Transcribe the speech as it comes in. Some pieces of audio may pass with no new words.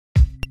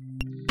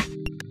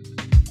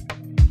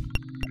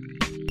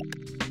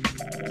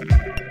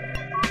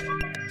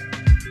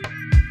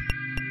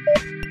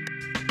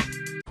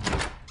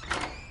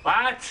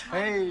Pat.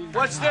 Hey.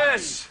 What's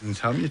this? Didn't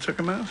tell me you took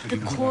him out? The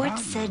court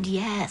said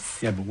yes.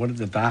 Yeah, but what did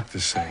the doctor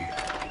say?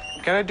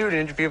 Can I do an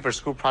interview for a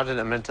school project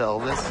on mental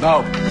illness? No.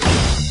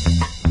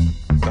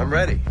 I'm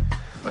ready.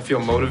 I feel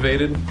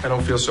motivated. I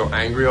don't feel so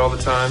angry all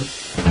the time.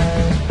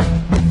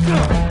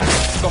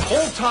 The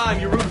whole time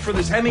you're rooting for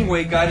this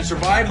Hemingway guy to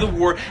survive the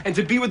war and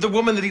to be with the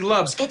woman that he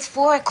loves. It's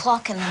 4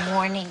 o'clock in the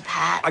morning,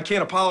 Pat. I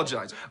can't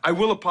apologize. I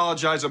will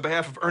apologize on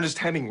behalf of Ernest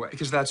Hemingway,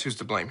 because that's who's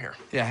to blame here.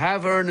 Yeah,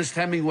 have Ernest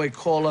Hemingway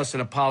call us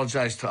and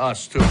apologize to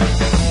us, too.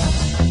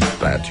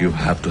 Pat, you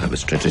have to have a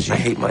strategy. I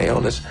hate my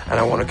illness, and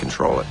I want to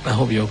control it. I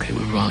hope you're okay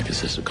with Veronica's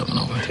sister coming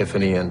over.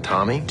 Tiffany and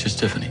Tommy? Just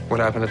Tiffany.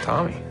 What happened to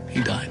Tommy?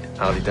 He died.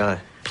 How'd he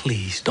die?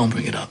 Please, don't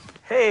bring it up.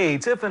 Hey,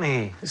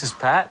 Tiffany. This is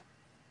Pat.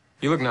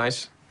 You look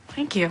nice.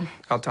 Thank you.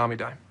 How'd Tommy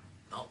die?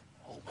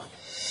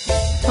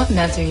 What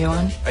meds are you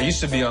on? I used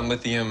to be on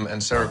lithium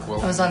and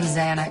Seroquel. I was on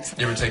Xanax.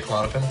 You ever take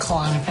Klonopin?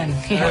 Klonopin.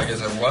 Yeah. Yeah. Like,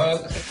 is it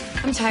what?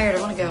 I'm tired. I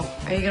want to go.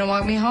 Are you going to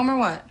walk me home or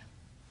what?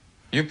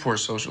 You have poor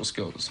social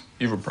skills.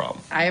 You have a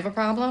problem. I have a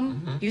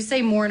problem? You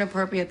say more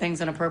inappropriate things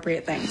than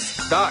appropriate things.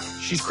 Doc,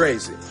 she's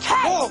crazy.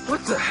 Whoa,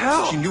 what the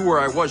hell? She knew where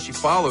I was. She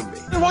followed me.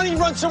 Then why don't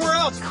you run somewhere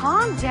else?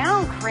 Calm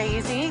down,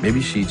 crazy.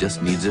 Maybe she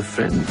just needs a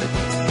friend.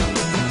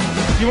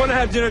 You want to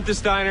have dinner at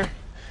this diner?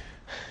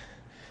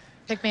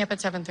 Pick me up at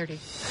 7:30.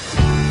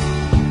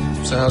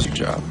 So how's your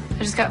job?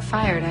 I just got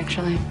fired,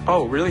 actually.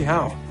 Oh, really?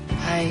 How?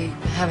 By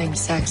having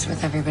sex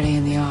with everybody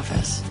in the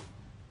office.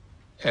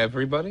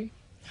 Everybody?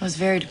 I was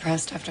very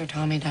depressed after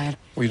Tommy died.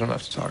 We don't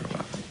have to talk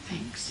about it.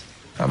 Thanks.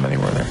 How many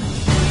were there?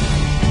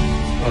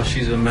 Oh,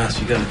 she's a mess.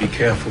 You gotta be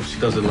careful. She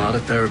does a lot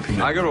of therapy.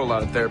 I go to a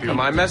lot of therapy. Am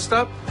I messed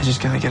up? I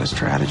just gotta get a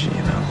strategy,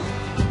 you know?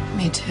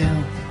 Me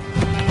too.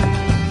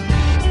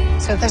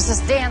 So there's this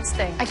dance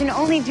thing. I can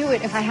only do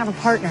it if I have a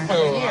partner.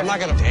 Oh, I'm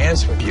not gonna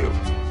dance with you.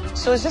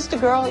 So is this the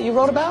girl you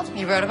wrote about?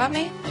 You wrote about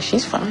me?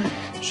 She's fine.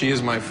 She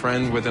is my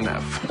friend with an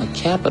F. A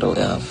capital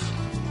F.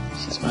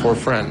 She's fine. For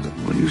friend.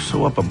 What are you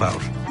so up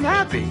about? I'm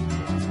happy.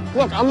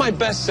 Look, I'm my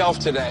best self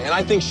today, and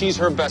I think she's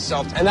her best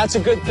self, and that's a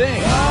good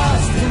thing.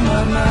 I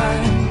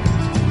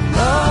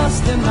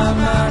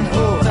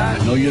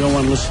know you don't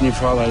want to listen to your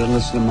father, I don't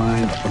listen to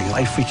mine. But when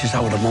life reaches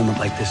out at a moment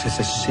like this, it's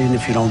a sin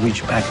if you don't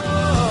reach back.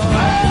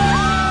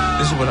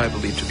 This is what I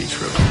believe to be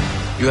true.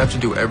 You have to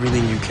do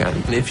everything you can.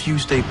 And if you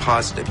stay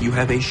positive, you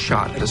have a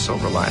shot at a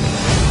silver lining.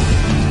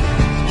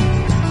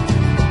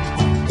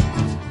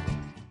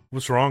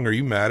 What's wrong? Are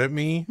you mad at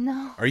me?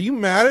 No. Are you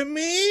mad at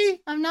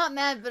me? I'm not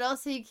mad, but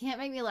also you can't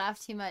make me laugh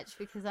too much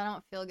because I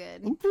don't feel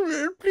good.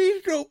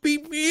 Please don't be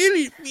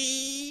mad at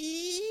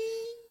me.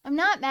 I'm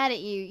not mad at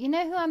you. You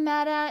know who I'm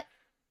mad at?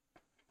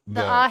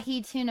 The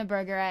ahi tuna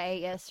burger I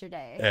ate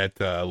yesterday. At,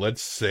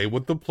 let's say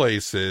what the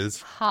place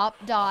is. Hop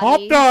Dottie.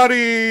 Hop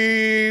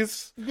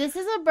Dotties! This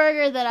is a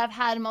burger that I've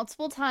had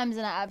multiple times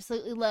and I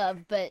absolutely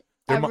love, but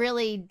I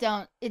really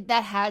don't.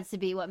 That has to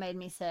be what made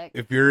me sick.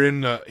 If you're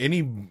in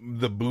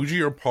the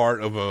bougier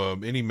part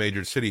of any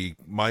major city,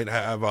 might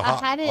have a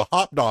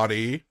Hop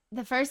Dottie.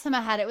 The first time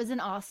I had it was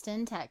in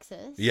Austin,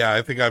 Texas. Yeah,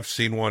 I think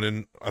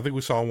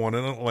we saw one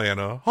in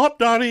Atlanta. Hop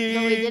Dottie!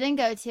 But we didn't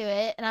go to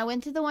it, and I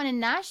went to the one in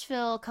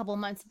Nashville a couple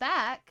months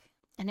back,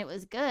 and it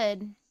was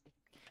good.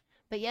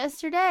 But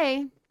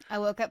yesterday, I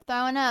woke up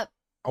throwing up.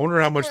 I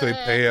wonder how much they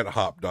pay at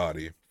Hop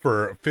Dottie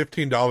for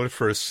 $15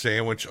 for a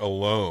sandwich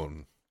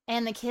alone.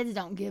 And the kids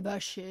don't give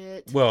a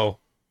shit. Well,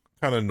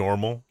 kind of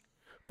normal.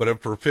 But if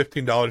for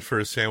 $15 for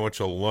a sandwich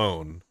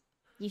alone,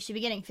 you should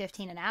be getting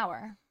 $15 an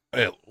hour.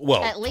 At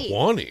least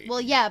 20. Well,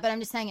 yeah, but I'm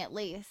just saying at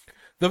least.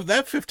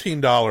 That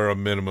 $15 a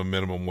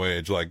minimum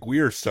wage, like we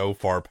are so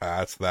far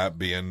past that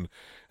being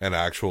an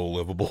actual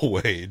livable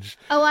wage.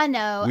 Oh, I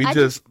know.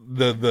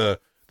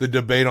 The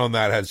debate on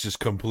that has just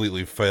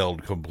completely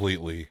failed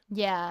completely.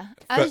 Yeah.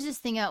 I was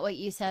just thinking about what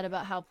you said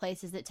about how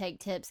places that take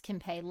tips can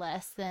pay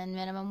less than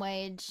minimum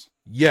wage.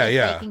 Yeah,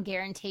 They can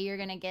guarantee you're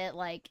going to get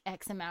like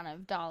X amount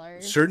of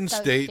dollars. Certain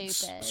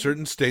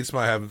states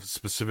might have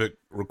specific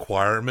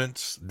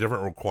requirements,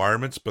 different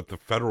requirements, but the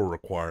federal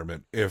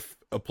requirement, if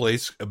a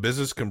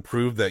business can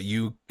prove that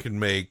you can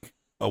make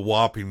a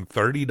whopping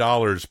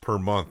 $30 per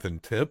month in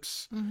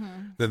tips,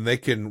 then they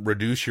can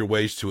reduce your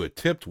wage to a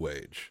tipped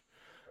wage.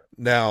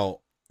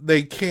 Now,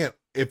 they can't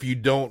if you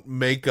don't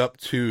make up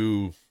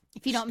to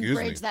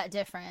that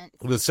difference.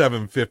 The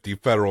 $7.50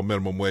 federal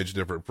minimum wage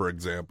difference, for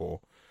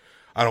example.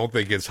 I don't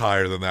think it's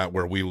higher than that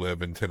where we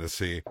live in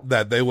Tennessee.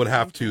 That they would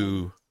have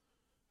to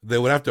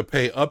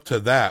pay up to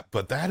that,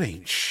 but that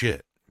ain't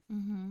shit.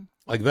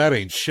 Like that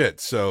ain't shit.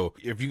 So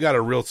if you got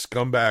a real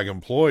scumbag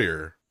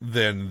employer,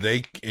 then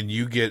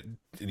you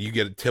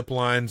get tip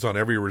lines on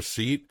every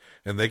receipt,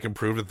 and they can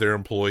prove that their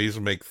employees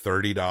make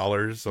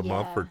 $30 a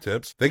month for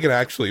tips. They can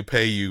actually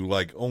pay you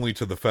like only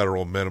to the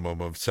federal minimum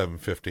of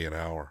 $7.50 an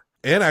hour,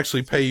 and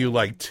actually pay you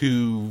like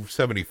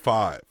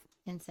 $2.75.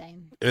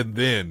 Insane. And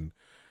then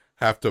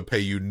have to pay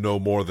you no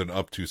more than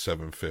up to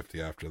 $7.50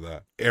 after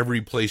that.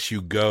 Every place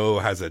you go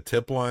has a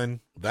tip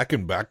line. That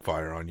can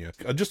backfire on you.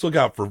 Just look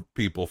out for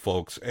people,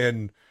 folks,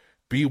 and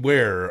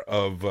beware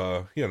of,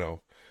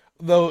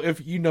 Though, if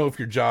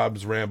your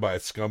job's ran by a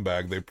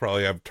scumbag, they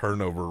probably have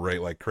turnover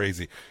rate like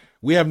crazy.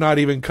 We have not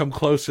even come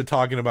close to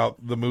talking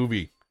about the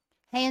movie.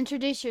 Hey,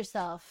 introduce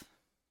yourself.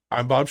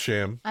 I'm Bob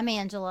Sham. I'm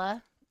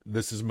Angela.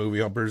 This is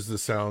Movie Humpers. The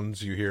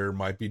sounds you hear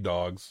might be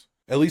dogs.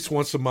 At least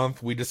once a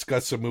month, we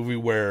discuss a movie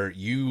where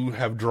you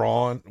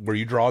draw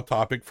a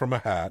topic from a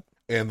hat,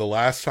 and the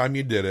last time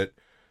you did it,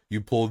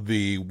 you pulled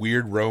the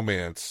weird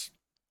romance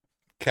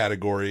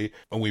category,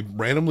 and we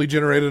randomly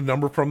generated a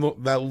number from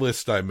that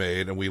list I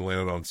made, and we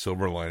landed on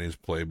Silver Linings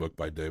Playbook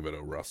by David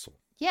O. Russell.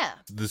 Yeah.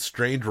 The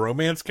strange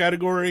romance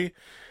category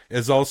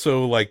is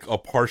also like a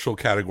partial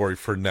category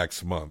for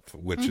next month,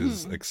 which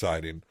is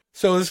exciting.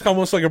 So it's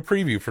almost like a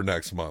preview for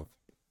next month.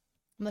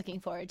 I'm looking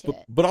forward to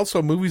it. But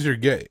also, movies are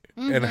gay.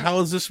 And how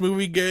is this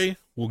movie gay?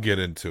 We'll get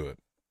into it.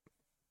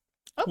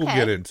 Okay. We'll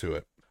get into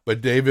it. But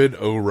David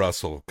O.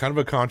 Russell, kind of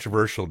a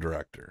controversial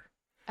director.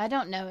 I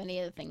don't know any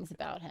of the things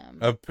about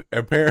him.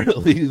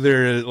 Apparently,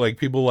 there are like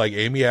people like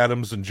Amy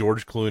Adams and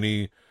George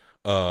Clooney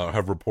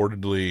have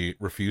reportedly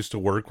refused to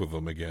work with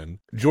him again.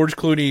 George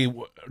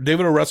Clooney,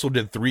 David O. Russell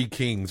did Three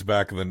Kings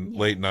back in the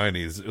late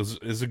 90s.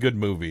 It was a good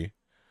movie.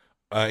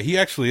 He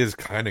actually is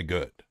kind of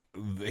good.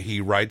 He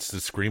writes the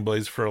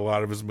screenplays for a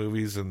lot of his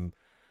movies, and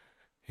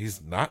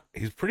he's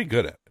pretty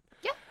good at it.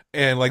 Yeah.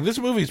 And like this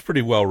movie is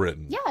pretty well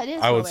written. Yeah, it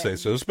is. I would say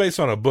so. It's based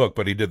on a book,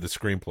 but he did the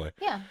screenplay.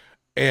 Yeah.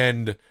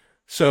 And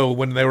so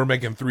when they were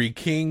making Three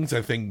Kings,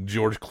 I think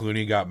George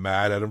Clooney got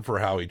mad at him for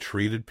how he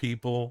treated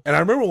people. And I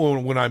remember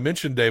when I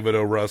mentioned David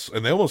O. Russell,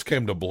 and they almost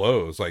came to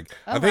blows. Like,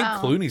 I think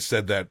Clooney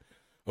said that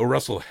O.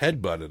 Russell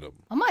headbutted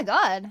him. Oh, my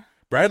God.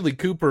 Bradley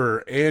Cooper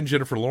and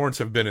Jennifer Lawrence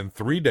have been in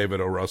 3 David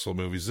O. Russell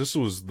movies. This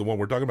was the one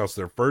we're talking about. It's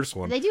their first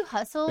one. Did they do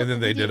Hustle? And then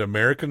they did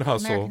American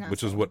Hustle,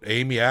 which is what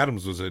Amy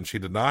Adams was in. She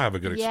did not have a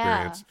good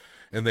experience.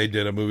 And they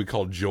did a movie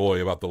called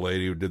Joy about the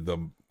lady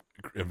who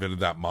invented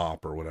that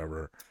mop or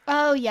whatever.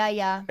 Oh, yeah,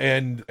 yeah.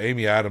 And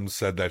Amy Adams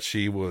said that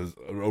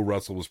O.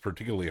 Russell was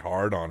particularly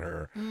hard on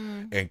her.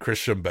 And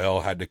Christian Bale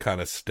had to kind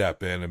of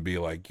step in and be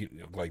like,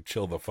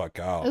 chill the fuck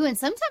out. Ooh, and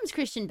sometimes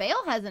Christian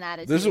Bale has an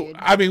attitude.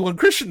 When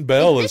Christian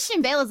Bale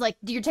Christian Bale is like,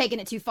 you're taking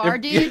it too far,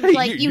 dude.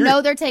 Like, you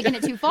know they're taking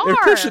it too far. If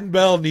Christian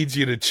Bale needs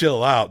you to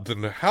chill out,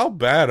 then how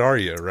bad are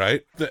you,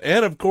 right?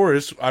 And of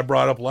course, I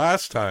brought up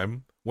last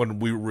time when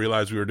we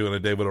realized we were doing a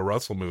David O.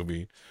 Russell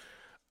movie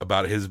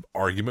about his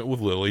argument with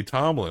Lily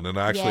Tomlin, and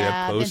I actually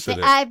had posted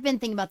it. I've been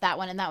thinking about that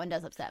one, and that one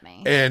does upset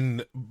me.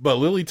 But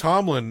Lily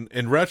Tomlin,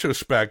 in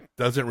retrospect,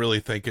 doesn't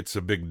really think it's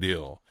a big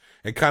deal.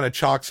 It kind of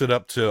chalks it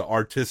up to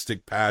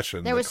artistic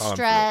passion. There was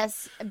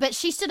stress, but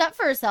she stood up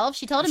for herself.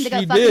 She told him to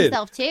go fuck did.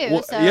 himself too.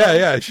 Well, so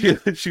yeah.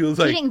 She was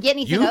like, he didn't get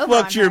anything over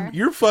on her.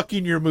 You're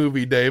fucking your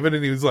movie, David.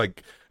 And he was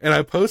like, and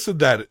I posted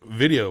that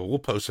video. We'll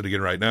post it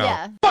again right now.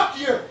 Yeah. Fuck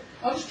you.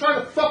 I'm just trying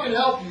to fucking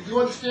help you. Do you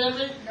understand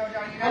me? No,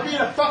 I'm being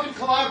a fucking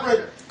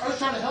collaborator. I was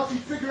trying to help you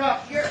figure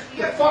out the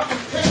fucking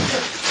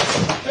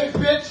picture. Hey,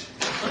 bitch,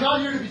 I'm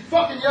not here to be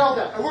fucking yelled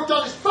at. I worked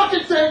on this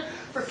fucking thing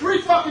for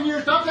 3 fucking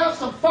years, not to have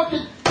some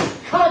fucking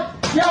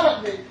cunt yell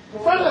at me in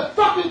front of the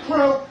fucking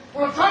crew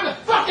when I'm trying to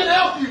fucking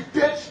help you,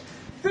 bitch.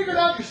 Figure it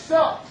out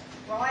yourself.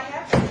 Well, I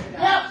have to figure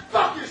it out. Yeah,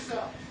 fuck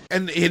yourself.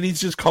 And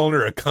he's just calling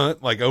her a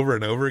cunt like over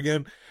and over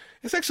again.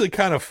 It's actually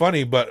kind of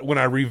funny, but when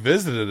I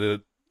revisited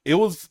it, it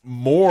was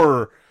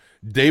more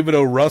David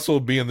O.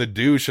 Russell being the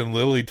douche and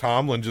Lily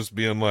Tomlin just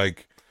being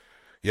like,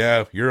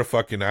 yeah, you're a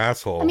fucking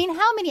asshole. I mean,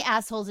 how many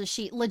assholes has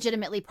she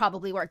legitimately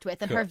probably worked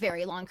with in her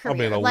very long career? I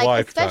mean, a like,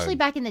 lifetime. Especially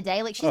back in the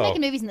day. Like, she's making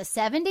movies in the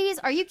 70s.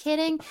 Are you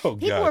kidding? Oh,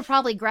 People were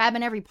probably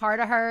grabbing every part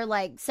of her,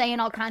 like, saying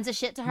all kinds of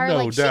shit to her. No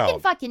like, doubt. she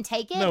can fucking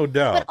take it. No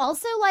doubt. But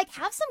also, like,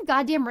 have some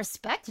goddamn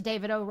respect to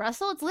David O.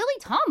 Russell. It's Lily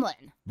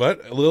Tomlin.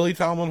 But Lily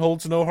Tomlin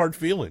holds no hard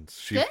feelings.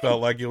 She Good.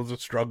 felt like it was a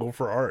struggle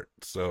for art.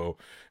 So,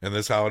 and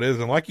that's how it is.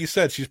 And like you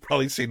said, she's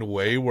probably seen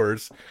way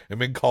worse and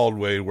been called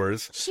way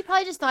worse. She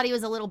probably just thought he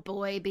was a little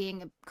boy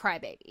being a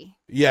crybaby.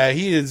 Yeah,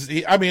 he is.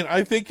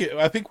 I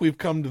think we've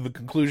come to the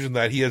conclusion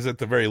that he is at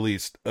the very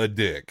least a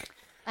dick.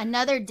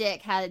 Another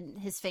dick had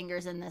his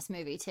fingers in this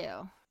movie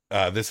too.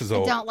 This is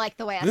I don't like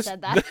the way I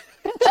said that.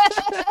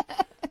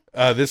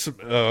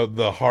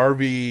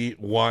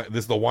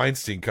 The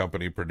Weinstein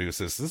Company produced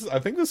this. I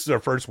think this is our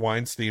first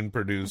Weinstein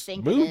produced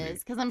movie. It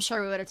is, because I'm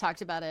sure we would have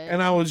talked about it.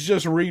 And I was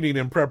just reading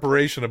in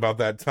preparation about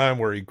that time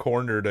where he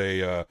cornered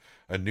a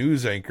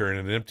news anchor in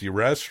an empty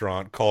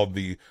restaurant called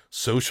the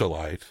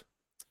Socialite.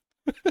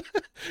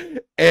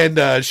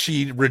 And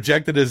she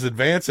rejected his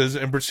advances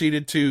and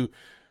proceeded to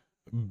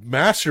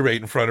masturbate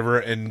in front of her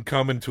and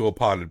come into a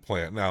potted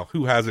plant. Now,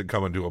 who hasn't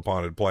come into a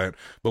potted plant?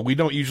 But we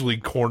don't usually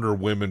corner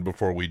women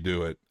before we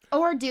do it.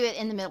 Or do it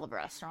in the middle of a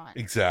restaurant.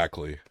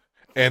 Exactly.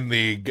 And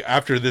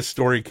after this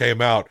story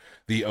came out,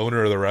 the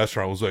owner of the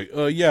restaurant was like,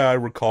 yeah, I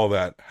recall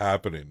that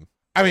happening.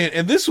 I mean,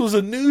 and this was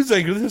a news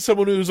anchor. This is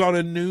someone who's on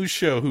a news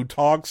show who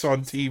talks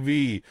on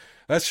TV.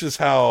 That's just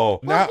how.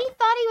 Well, now, he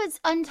thought he was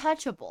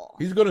untouchable.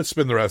 he's going to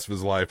spend the rest of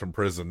his life in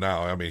prison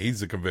now. I mean,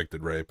 he's a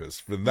convicted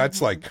rapist. And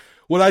that's like,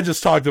 what I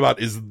just talked about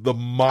is the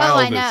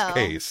mildest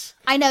case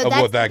I know. of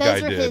what that guy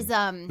those were did. His,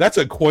 that's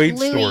a quaint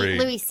story.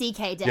 Louis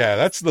C.K. did. Yeah,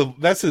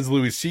 that's his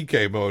Louis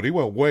C.K. mode. He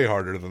went way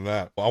harder than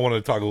that. I want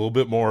to talk a little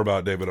bit more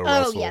about David O.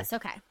 Russell. Oh, yes,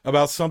 okay.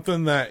 About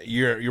something that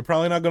you're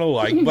probably not going to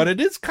like, but it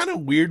is kind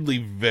of weirdly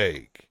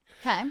vague.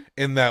 Okay.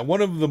 In that one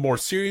of the more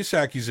serious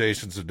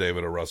accusations of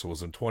David O. Russell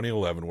was in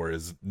 2011, where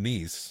his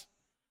niece,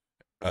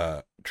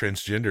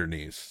 transgender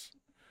niece,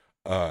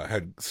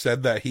 had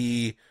said that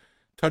he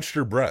touched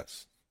her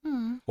breast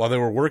while they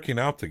were working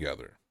out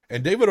together.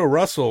 And David O.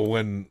 Russell,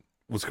 when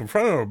was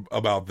confronted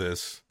about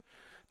this,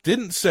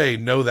 didn't say,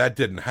 no, that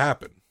didn't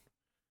happen.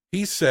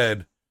 He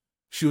said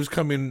she was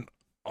coming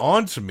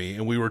on to me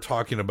and we were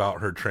talking about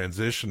her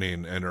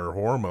transitioning and her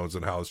hormones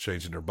and how it's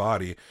changing her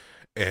body.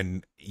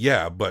 And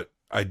yeah, but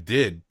I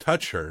did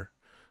touch her,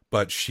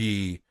 but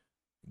she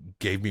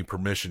gave me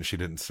permission. She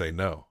didn't say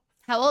no.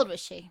 How old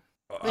was she?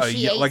 Was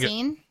she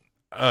 18?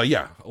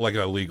 Yeah, like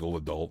a legal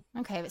adult.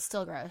 Okay, but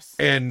still gross.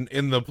 And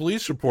in the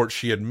police report,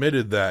 she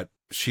admitted that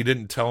she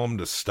didn't tell him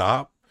to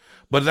stop,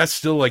 but that's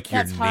still like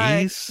your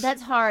niece.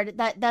 That's hard.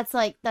 That's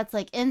like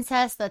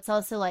incest. That's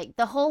also like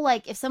the whole,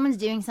 like, if someone's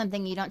doing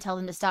something, you don't tell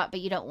them to stop, but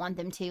you don't want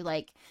them to,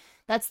 like,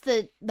 that's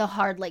the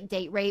hard, like,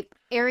 date rape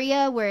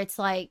area where it's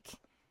like,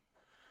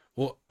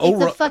 well,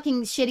 it's a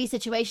fucking shitty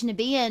situation to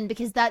be in,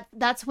 because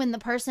that's when the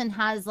person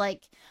has,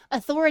 like,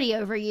 authority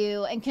over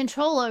you and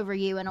control over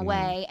you in a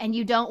way, and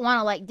you don't want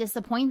to, like,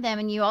 disappoint them,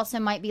 and you also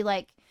might be,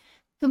 like,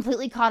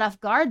 completely caught off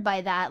guard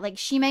by that. Like,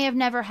 she may have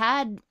never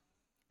had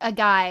a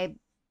guy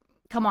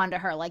come on to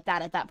her like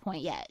that at that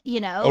point yet, you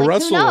know?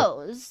 Like, who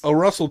knows?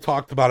 Russell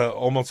talked about it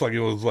almost like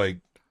it was, like,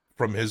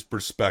 from his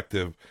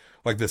perspective,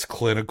 like this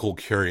clinical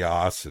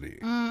curiosity.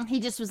 He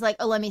just was like,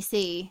 oh, let me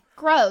see.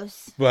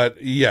 Gross.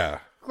 But, yeah.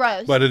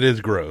 Gross. But it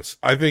is gross.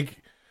 I think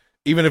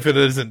even if it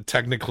isn't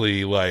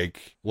technically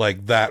like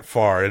that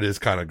far, it is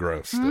kind of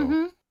gross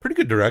still. Pretty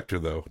good director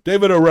though.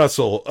 David O.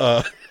 Russell.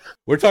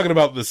 We're talking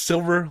about the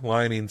Silver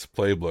Linings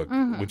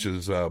Playbook, which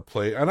is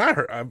and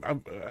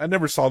I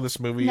never saw this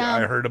movie. No.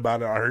 I heard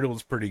about it. I heard it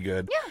was pretty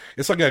good. Yeah.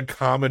 It's like a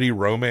comedy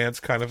romance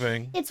kind of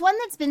thing. It's one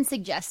that's been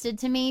suggested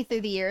to me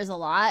through the years a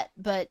lot,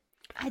 but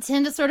I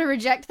tend to sort of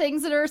reject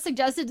things that are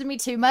suggested to me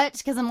too much,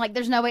 because I'm like,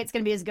 there's no way it's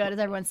going to be as good as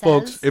everyone says.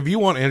 Folks, if you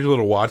want Angela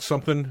to watch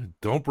something,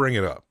 don't bring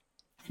it up.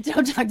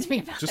 Don't talk to me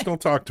about it. Just don't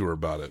talk to her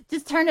about it.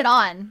 Just turn it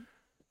on.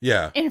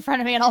 Yeah. In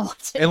front of me and I'll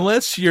watch it.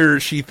 Unless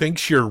she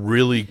thinks you're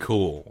really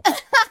cool.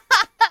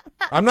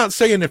 I'm not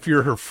saying if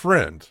you're her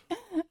friend.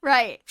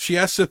 Right. She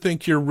has to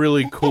think you're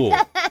really cool.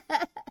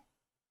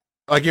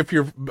 Like, if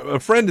a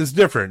friend is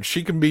different,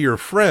 she can be your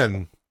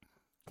friend,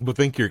 but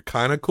think you're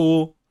kind of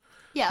cool.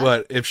 Yeah.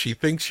 But if she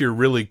thinks you're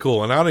really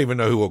cool, and I don't even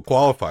know who will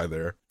qualify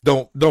there,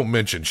 don't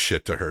mention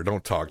shit to her.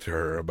 Don't talk to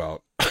her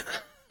about.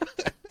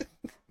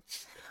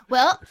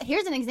 Well,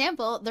 here's an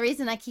example. The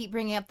reason I keep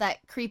bringing up that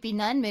creepy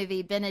nun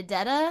movie,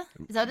 Benedetta,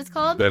 is that what it's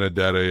called?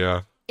 Benedetta,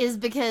 yeah. Is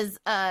because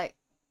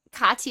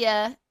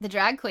Katya, the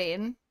drag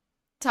queen,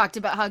 talked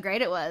about how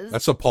great it was.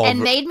 That's a Paul and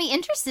made me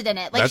interested in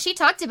it. Like, she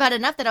talked about it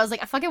enough that I was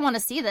like, I fucking want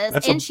to see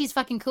this, and she's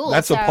fucking cool.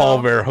 That's a Paul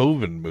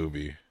Verhoeven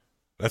movie.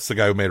 That's the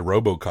guy who made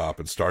RoboCop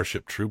and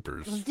Starship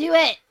Troopers. Let's do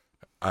it.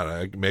 I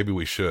don't know. Maybe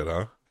we should,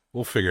 huh?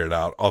 We'll figure it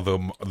out.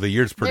 Although the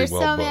year's pretty There's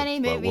well so booked, many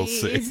but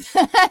movies. we'll see.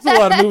 There's a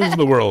lot of movies in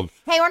the world.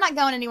 Hey, we're not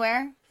going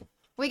anywhere.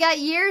 We got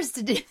years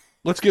to do.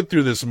 Let's get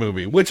through this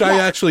movie, which I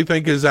actually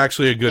think is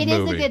actually a good movie.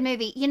 It is a good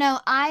movie. You know,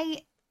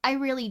 I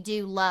really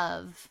do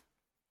love,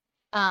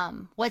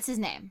 what's his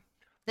name?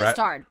 That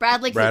starred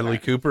Bradley Cooper. Bradley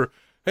Cooper.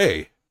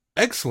 Hey,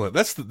 excellent.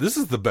 This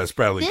is the best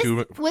Bradley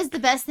Cooper. This was the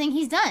best thing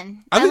he's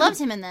done. I loved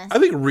him in this. I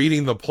think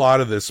reading the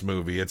plot of this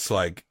movie, it's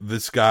like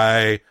this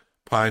guy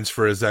pines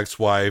for his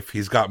ex-wife.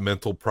 He's got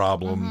mental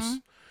problems,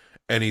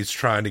 and he's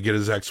trying to get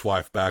his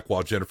ex-wife back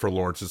while Jennifer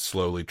Lawrence is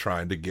slowly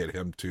trying to get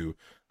him to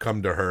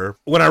come to her.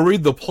 When I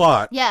read the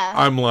plot,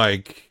 I'm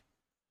like,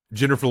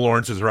 Jennifer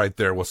Lawrence is right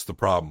there. What's the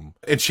problem?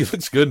 And she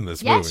looks good in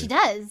this movie. Yeah, she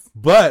does.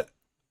 But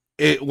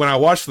when I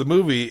watched the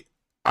movie,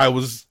 I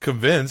was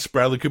convinced,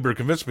 Bradley Cooper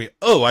convinced me,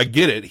 oh, I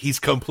get it. He's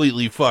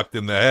completely fucked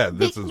in the head.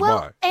 This is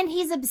why. And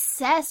he's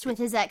obsessed with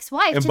his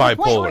ex-wife and to the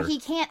point where he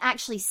can't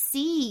actually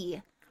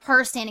see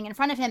her standing in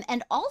front of him.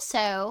 And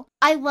also,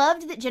 I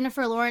loved that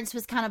Jennifer Lawrence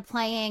was kind of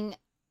playing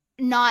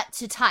not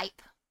to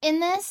type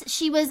in this.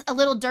 She was a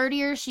little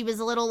dirtier. She was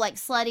a little, like,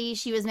 slutty.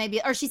 She was maybe,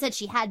 or she said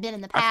she had been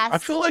in the past. I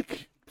feel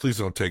like, please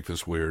don't take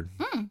this weird.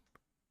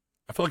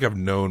 I feel like I've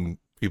known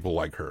people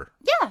like her.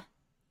 Yeah.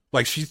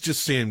 Like, she's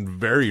just seemed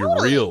very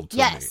real to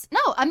me. Yes.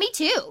 No, me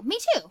too. Me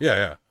too.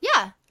 Yeah.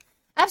 Yeah.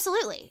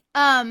 Absolutely.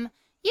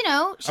 You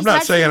know, I'm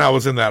not saying I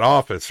was in that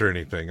office or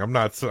anything.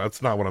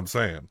 That's not what I'm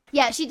saying.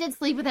 Yeah, she did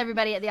sleep with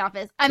everybody at the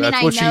office. I mean,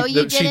 I what know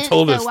you she didn't,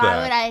 told so us why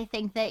that. would I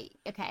think that?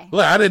 Okay.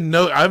 Look, I didn't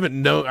know. I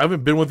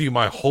haven't been with you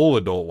my whole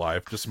adult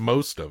life, just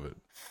most of it.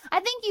 I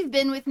think you've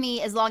been with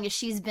me as long as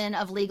she's been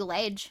of legal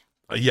age.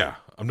 Yeah,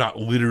 I'm not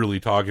literally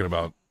talking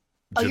about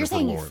Oh, Jennifer you're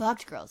saying Lawrence. you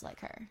fucked girls like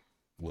her.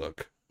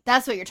 Look.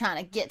 That's what you're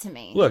trying to get to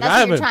me. Look,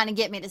 That's what you're trying to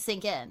get me to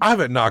sink in. I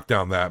haven't knocked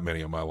down that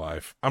many in my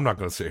life. I'm not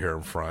going to sit here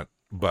in front,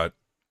 but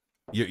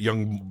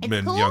young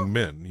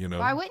men, you know.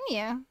 Why wouldn't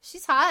you?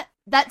 She's hot.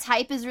 That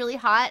type is really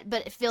hot,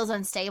 but it feels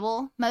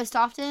unstable most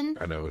often.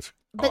 I know.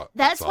 But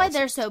that's why awesome.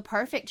 they're so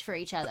perfect for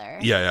each other.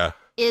 Yeah.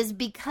 Is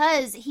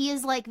because he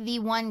is like the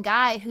one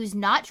guy who's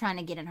not trying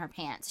to get in her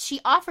pants. She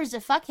offers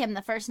to fuck him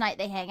the first night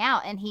they hang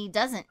out, and he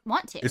doesn't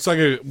want to. It's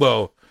like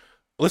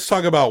let's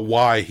talk about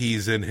why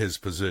he's in his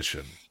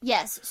position.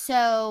 Yes.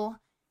 So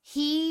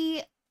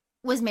he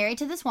was married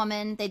to this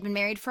woman. They'd been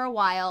married for a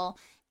while,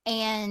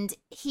 and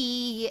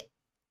he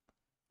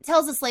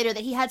tells us later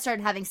that he had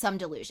started having some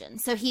delusion.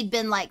 So he'd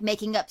been like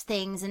making up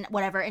things and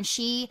whatever. And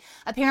she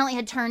apparently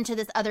had turned to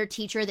this other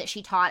teacher that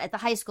she taught at the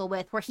high school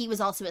with, where he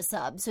was also a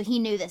sub. So he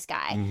knew this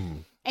guy. Mm-hmm.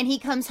 And he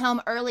comes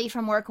home early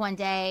from work one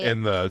day.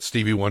 And the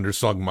Stevie Wonder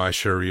song My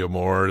Cherie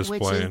Amour is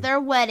which playing. Is their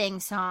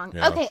wedding song.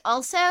 Yeah. Okay,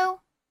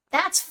 also,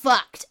 that's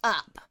fucked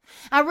up.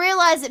 I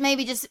realized it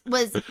maybe just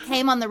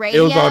came on the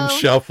radio. It was on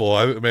shuffle.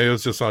 Maybe it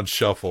was just on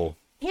shuffle.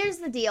 Here's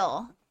the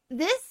deal.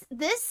 This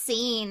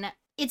scene,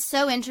 it's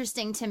so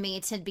interesting to me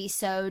to be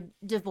so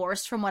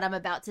divorced from what I'm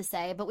about to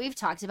say, but we've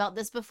talked about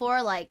this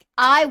before. Like,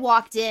 I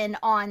walked in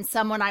on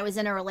someone I was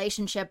in a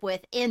relationship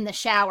with in the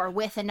shower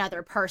with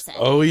another person.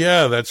 Oh,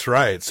 yeah, that's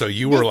right. So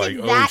you were like,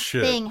 oh,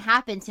 shit. That thing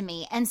happened to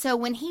me. And so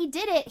when he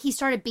did it, he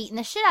started beating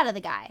the shit out of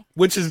the guy.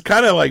 Which is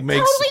kind of like makes...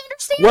 Totally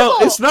understandable. Well,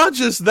 it's not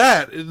just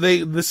that.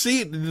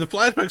 The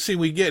flashback scene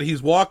we get,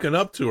 he's walking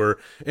up to her,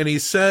 and he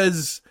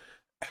says...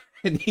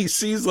 And he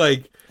sees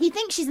like... He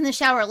thinks she's in the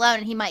shower alone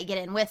and he might get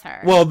in with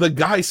her. Well, the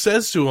guy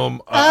says to him,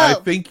 I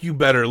think you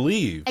better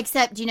leave.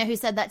 Except, do you know who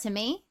said that to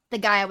me? The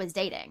guy I was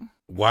dating.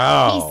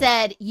 Wow. He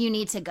said, you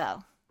need to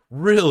go.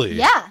 Really?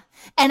 Yeah.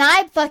 And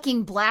I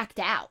fucking blacked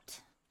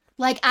out.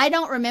 Like, I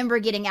don't remember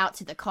getting out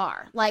to the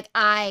car. Like,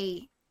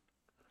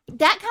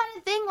 that kind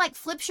of thing, like,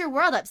 flips your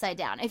world upside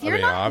down. If you're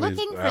not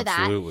looking for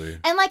absolutely. that.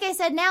 And like I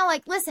said, now,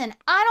 like, listen,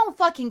 I don't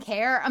fucking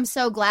care. I'm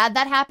so glad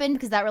that happened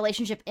because that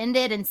relationship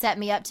ended and set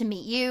me up to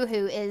meet you,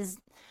 who is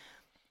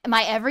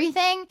my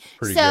everything.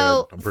 Pretty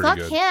so good. Fuck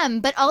him.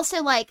 But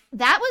also, like,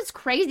 that was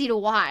crazy to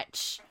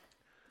watch.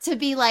 To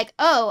be like,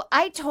 oh,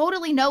 I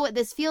totally know what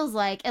this feels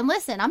like. And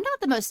listen, I'm not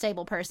the most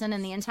stable person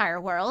in the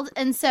entire world.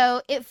 And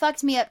so it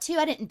fucked me up too.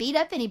 I didn't beat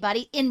up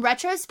anybody. In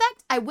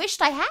retrospect, I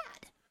wished I had.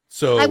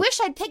 So I wish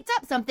I'd picked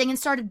up something and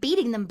started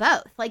beating them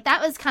both. Like, that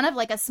was kind of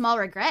like a small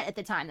regret at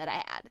the time that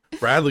I had.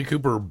 Bradley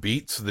Cooper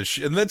beats the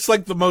shit. And that's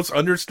like the most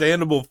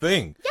understandable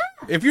thing.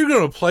 Yeah. If you're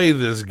going to play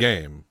this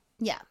game.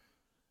 Yeah.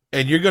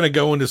 And you're going to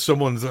go into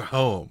someone's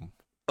home.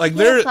 Like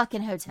they're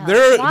fucking hotel.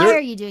 Why are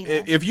you doing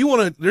this? If you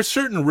want to, there's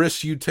certain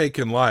risks you take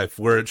in life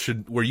where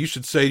you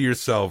should say to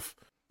yourself,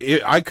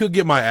 I could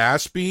get my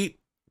ass beat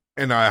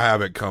and I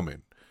have it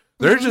coming.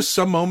 There are just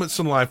some moments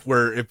in life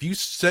where if you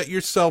set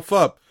yourself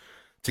up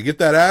to get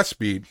that ass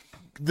beat,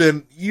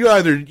 then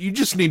you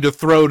just need to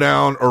throw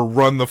down or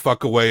run the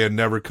fuck away and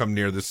never come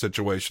near this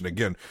situation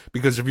again.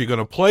 Because if you're going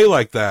to play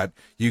like that,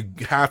 you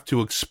have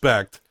to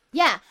expect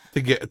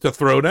to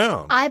throw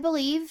down. I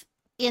believe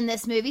in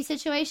this movie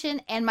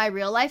situation and my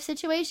real life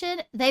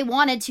situation, they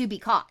wanted to be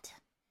caught.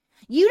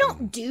 You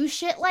don't do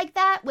shit like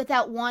that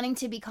without wanting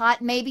to be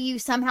caught. Maybe you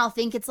somehow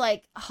think it's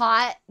like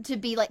hot to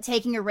be like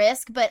taking a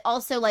risk, but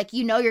also like,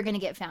 you know, you're going to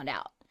get found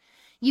out.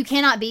 You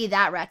cannot be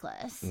that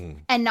reckless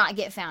and not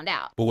get found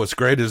out. But what's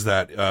great is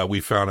that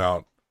we found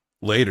out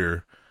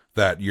later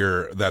that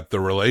the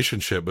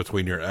relationship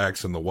between your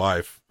ex and the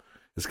wife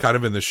is kind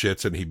of in the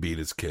shits, and he beat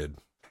his kid.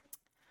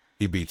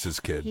 He beats his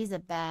kid. He was a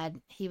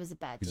bad He's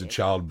dude. a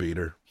child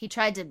beater. He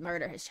tried to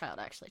murder his child,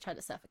 actually. Tried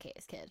to suffocate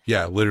his kid.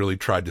 Yeah, literally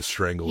tried to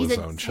strangle his own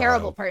child. He's a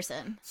terrible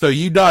person. So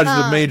you dodged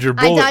a major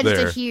bullet. I dodged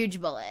there. a huge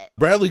bullet.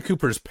 Bradley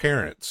Cooper's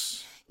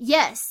parents.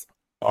 Yes.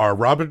 Are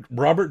Robert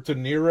De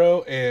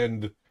Niro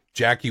and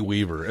Jackie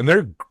Weaver, and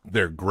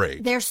they're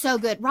great. They're so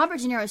good. Robert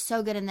De Niro is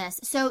so good in this.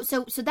 So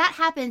that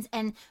happens,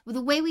 and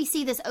the way we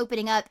see this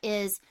opening up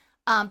is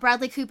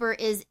Bradley Cooper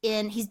he's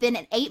been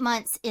in 8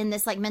 months in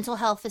this like mental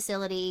health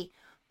facility.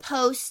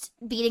 Post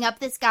beating up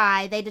this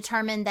guy, they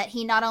determined that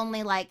he not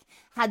only like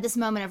had this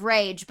moment of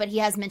rage, but he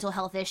has mental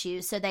health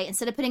issues. So they,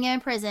 instead of putting him in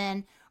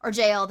prison or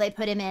jail, they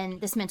put him in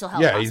this mental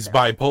health hospital. He's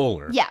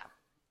bipolar. Yeah.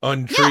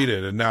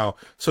 Untreated. And now,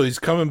 so he's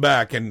coming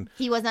back, and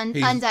he was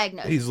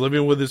undiagnosed. He's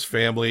living with his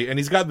family, and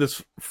he's got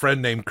this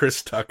friend named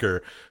Chris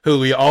Tucker,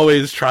 who he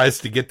always tries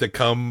to get to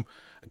come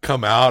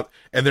out.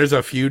 And there's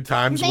a few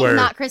times his where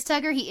name's not Chris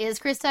Tucker, he is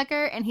Chris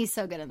Tucker, and he's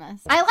so good in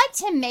this. I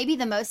liked him maybe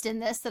the most in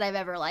this that I've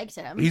ever liked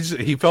him.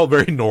 He felt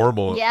very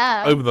normal,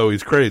 yeah, even though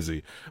he's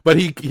crazy. But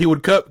he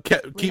would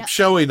keep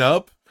showing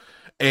up,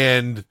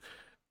 and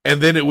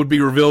then it would be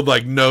revealed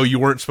like, no, you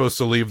weren't supposed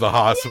to leave the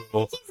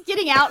hospital. He's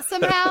getting out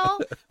somehow.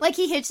 Like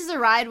he hitches a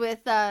ride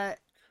with the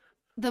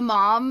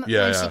mom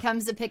when she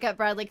comes to pick up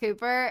Bradley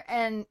Cooper,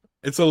 and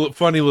it's a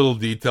funny little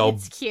detail.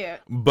 It's cute,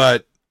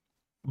 but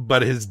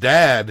his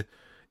dad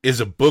is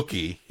a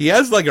bookie. He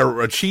has like a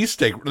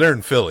cheesesteak. They're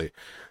in Philly.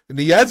 And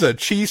he has a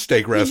cheesesteak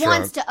He restaurant.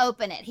 wants to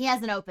open it. He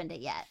hasn't opened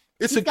it yet.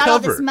 It's He's a got all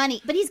cover. this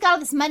money, but he's got all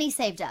this money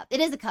saved up. It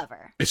is a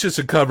cover. It's just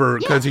a cover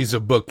because he's a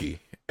bookie.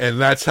 And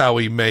that's how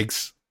he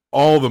makes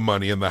all the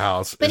money in the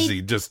house, But is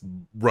he just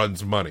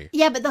runs money.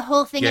 Yeah, but the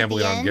whole thing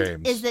Gambling at on the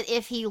end games. is that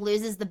if he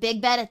loses the big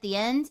bet at the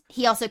end,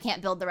 he also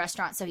can't build the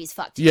restaurant, so he's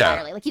fucked Yeah.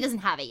 entirely. Like, he doesn't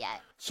have it yet.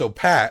 So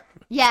Pat,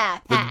 Yeah,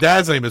 the Pat.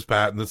 dad's name is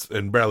Pat,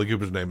 and Bradley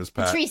Cooper's name is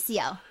Pat.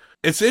 Patricio.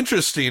 It's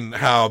interesting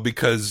how,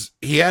 because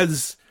he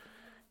has,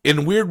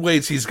 in weird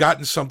ways, he's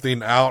gotten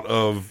something out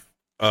of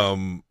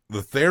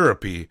the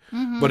therapy,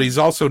 but he's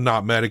also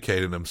not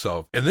medicating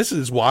himself. And this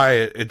is why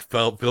it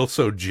feels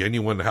so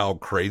genuine how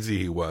crazy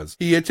he was.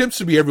 He attempts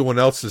to be everyone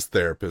else's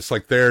therapist,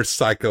 like they're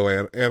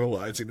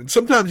psychoanalyzing. And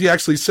sometimes he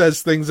actually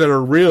says things that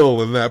are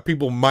real and that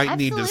people might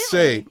need to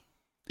say.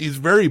 He's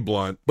very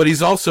blunt, but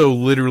he's also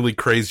literally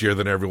crazier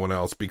than everyone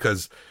else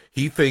because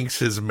he thinks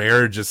his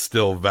marriage is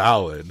still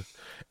valid.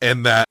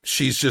 And that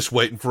she's just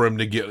waiting for him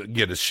to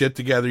get his shit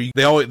together.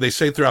 They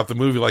say throughout the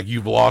movie, like,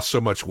 you've lost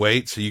so much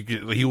weight. So you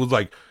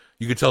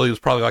could tell he was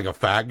probably like a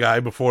fat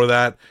guy before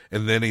that.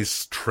 And then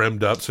he's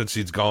trimmed up since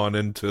he's gone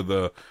into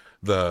the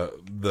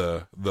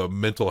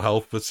mental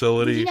health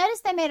facility. Did you notice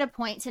they made a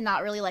point to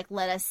not really like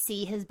let us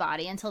see his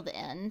body until the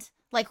end?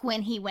 Like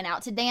when he went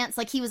out to dance,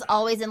 like he was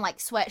always in like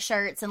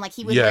sweatshirts and like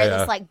he would wear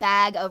this like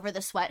bag over the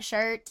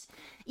sweatshirt.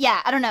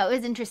 Yeah, I don't know. It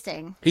was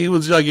interesting. He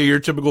was like your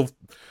typical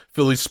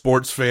Philly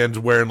sports fans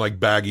wearing like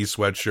baggy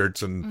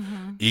sweatshirts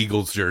and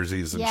Eagles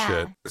jerseys and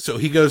shit. So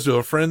he goes to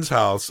a friend's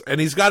house and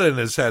he's got it in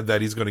his head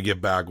that he's going to get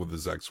back with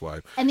his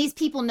ex-wife. And these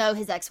people know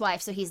his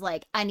ex-wife, so he's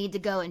like, I need to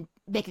go and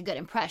make a good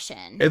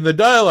impression. And the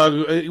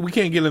dialogue, we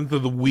can't get into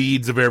the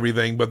weeds of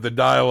everything, but the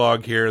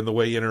dialogue here and the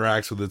way he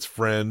interacts with his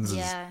friends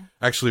is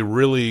actually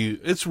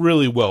it's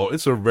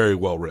a very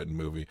well written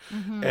movie.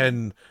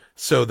 And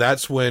so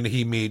that's when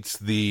he meets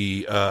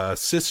the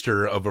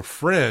sister of a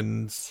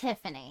friend,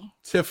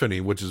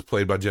 Tiffany, which is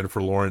played by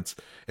Jennifer Lawrence,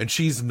 and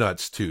she's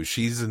nuts too.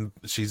 She's in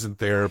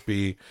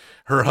therapy.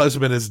 Her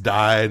husband has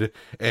died,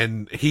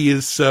 and he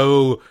is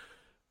so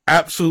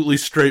absolutely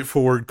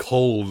straightforward,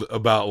 cold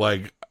about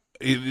like,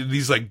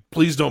 he's like,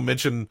 please don't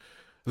mention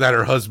that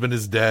her husband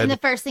is dead. And the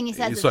first thing he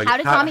says is, like, how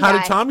did Tommy die? How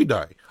did Tommy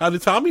die? How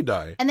did Tommy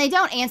die? And they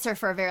don't answer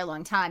for a very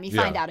long time. You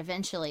find out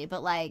eventually,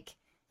 but like,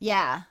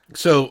 yeah.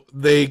 So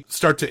they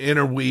start to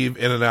interweave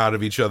in and out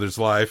of each other's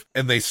life,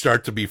 and they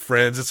start to be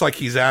friends. It's like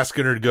he's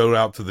asking her to go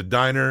out to the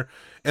diner,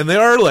 and they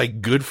are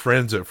like good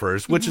friends at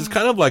first, which is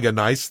kind of like a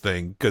nice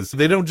thing, because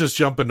they don't just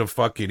jump into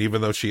fucking,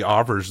 even though she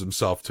offers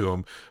himself to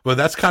him. But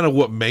that's kind of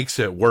what makes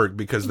it work,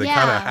 because they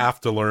kind of have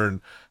to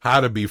learn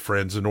how to be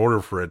friends in order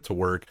for it to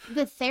work.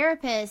 The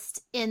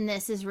therapist in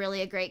this is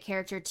really a great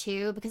character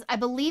too, because I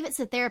believe it's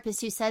the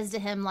therapist who says to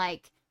him,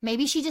 like,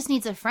 maybe she just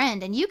needs a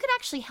friend and you can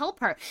actually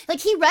help her.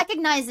 Like, he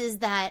recognizes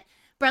that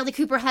Bradley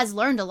Cooper has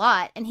learned a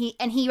lot, and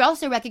he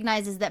also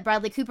recognizes that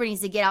Bradley Cooper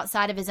needs to get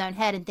outside of his own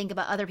head and think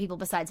about other people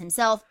besides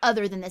himself,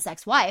 other than this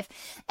ex-wife.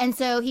 And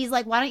so he's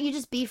like, why don't you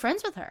just be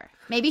friends with her?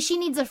 Maybe she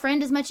needs a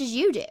friend as much as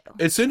you do.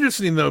 It's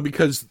interesting though,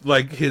 because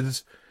like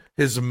his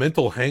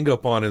mental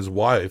hang-up on his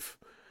wife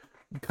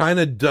kind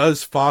of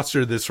does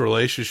foster this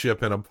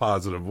relationship in a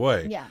positive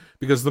way. Yeah.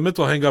 Because the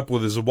mental hang-up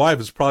with his wife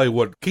is probably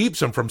what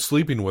keeps him from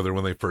sleeping with her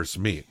when they first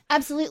meet.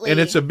 Absolutely. And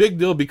it's a big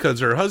deal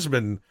because her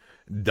husband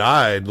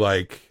died.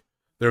 Like,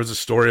 there was a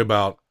story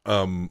about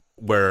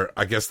where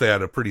I guess they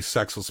had a pretty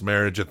sexless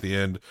marriage at the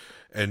end,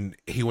 and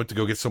he went to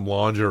go get some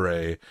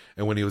lingerie,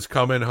 and when he was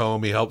coming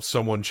home, he helped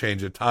someone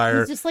change a tire.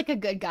 He's just like a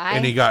good guy.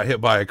 And he got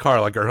hit by a car.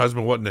 Like, her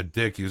husband wasn't a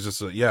dick. He was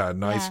just a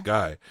nice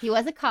guy. He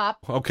was a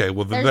cop. Okay,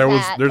 well then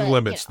There's there's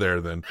limits there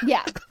then.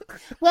 Yeah.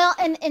 Well,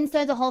 and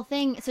so the whole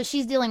thing, so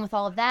she's dealing with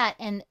all of that,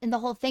 and the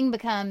whole thing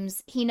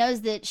becomes, he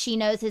knows that she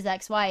knows his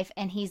ex-wife,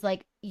 and he's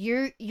like,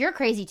 you're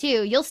crazy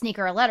too. You'll sneak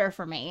her a letter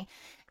for me.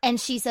 And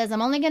she says,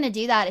 I'm only going to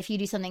do that if you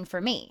do something for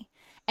me.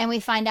 And we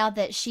find out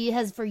that she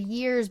has for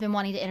years been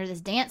wanting to enter this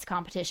dance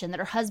competition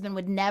that her husband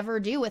would never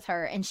do with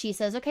her. And she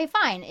says, okay,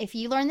 fine. If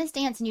you learn this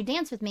dance and you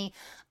dance with me,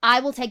 I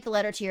will take the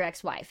letter to your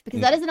ex-wife.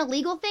 Because that is an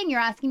illegal thing you're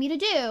asking me to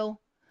do.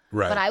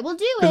 Right. But I will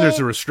do it. And there's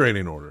a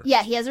restraining order.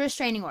 Yeah, he has a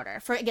restraining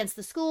order against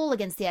the school,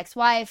 against the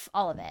ex-wife,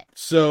 all of it.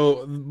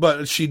 So,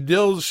 but she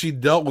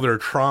dealt with her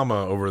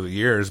trauma over the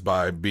years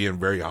by being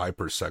very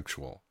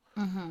hypersexual.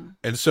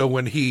 And so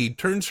when he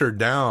turns her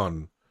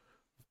down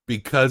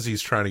because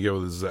he's trying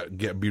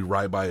to be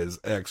right by his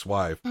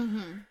ex-wife,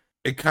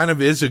 it kind of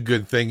is a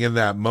good thing in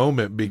that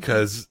moment,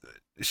 because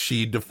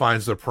she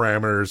defines the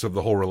parameters of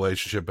the whole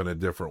relationship in a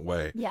different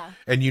way. Yeah.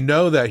 And you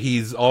know that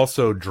he's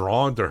also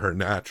drawn to her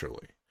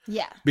naturally.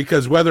 Yeah.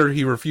 Because whether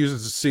he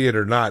refuses to see it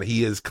or not,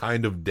 he is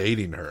kind of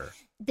dating her.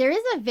 There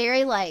is a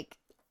very, like,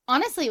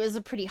 honestly, it was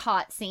a pretty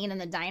hot scene in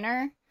the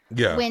diner.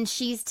 Yeah. When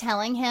she's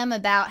telling him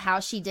about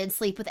how she did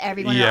sleep with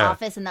everyone in her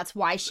office, and that's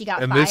why she got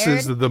fired. And this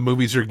is the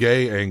movies are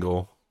gay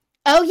angle.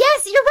 Oh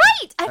yes, you're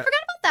right. I forgot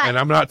about that. And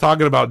I'm not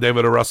talking about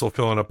David O. Russell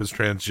filling up his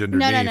transgender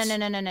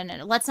needs.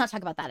 No. Let's not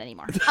talk about that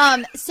anymore.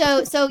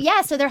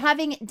 So they're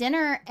having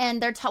dinner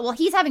and they're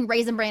he's having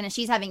Raisin Bran and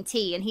she's having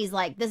tea and he's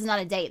like, this is not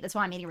a date. That's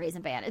why I'm eating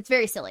Raisin Bran. It's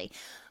very silly.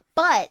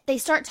 But they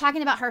start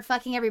talking about her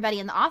fucking everybody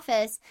in the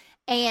office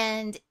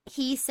and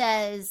he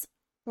says,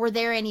 were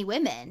there any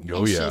women? Oh,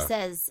 and yeah. she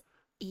says,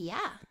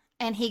 yeah.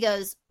 And he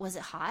goes, was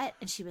it hot?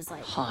 And she was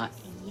like, Hot.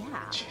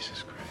 Yeah.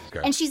 Jesus Christ.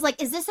 Okay. And she's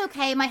like, is this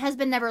okay? My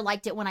husband never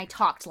liked it when I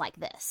talked like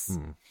this.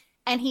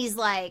 And he's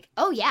like,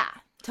 oh, yeah,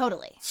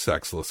 totally.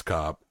 Sexless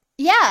cop.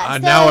 Yeah.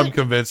 Now I'm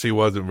convinced he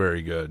wasn't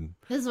very good.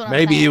 This is what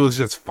Maybe I'm he saying. was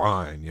just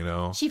fine, you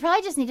know? She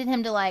probably just needed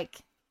him to, like,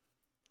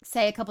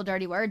 say a couple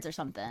dirty words or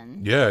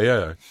something.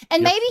 Yeah.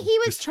 And maybe he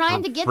was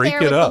trying to get freak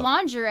there it with up. the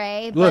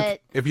lingerie, Look,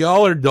 but... if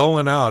y'all are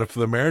doling out, if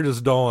the marriage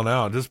is doling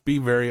out, just be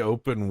very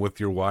open with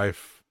your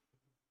wife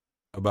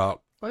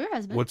about Or your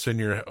husband.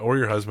 or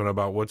your husband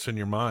about what's in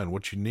your mind,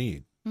 what you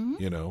need,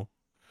 you know?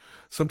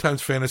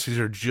 Sometimes fantasies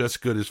are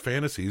just good as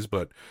fantasies,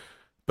 but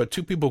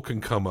two people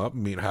can come up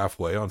and meet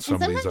halfway on some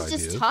of these sometimes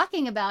ideas. just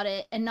talking about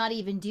it and not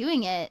even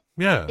doing it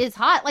Yeah. is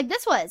hot. Like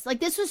this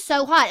was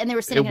so hot, and they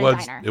were sitting in a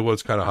diner. It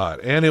was kind of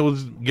hot, and it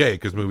was gay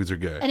because movies are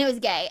gay. And it was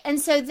gay. And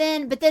so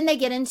then they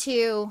get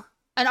into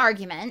an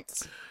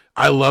argument.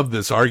 I love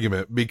this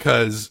argument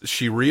because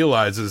she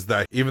realizes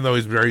that even though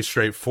he's very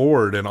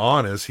straightforward and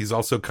honest, he's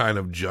also kind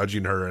of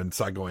judging her and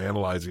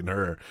psychoanalyzing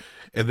her.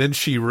 And then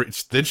she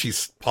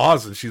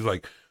pauses and she's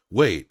like,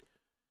 wait,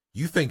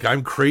 you think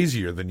I'm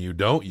crazier than you,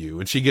 don't you?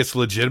 And she gets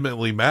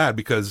legitimately mad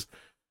because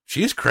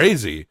she's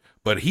crazy,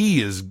 but he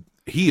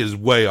is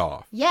way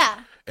off.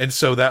 Yeah. And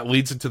so that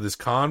leads into this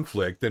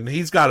conflict, and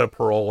he's got a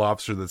parole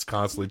officer that's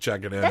constantly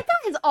checking in. That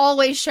guy is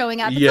always showing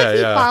up. It's like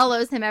he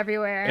follows him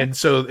everywhere. And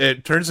so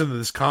it turns into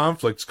this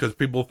conflict because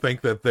people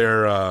think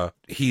that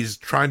he's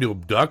trying to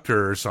abduct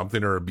her or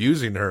something or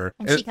abusing her.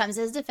 And she comes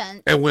to his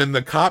defense. And when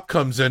the cop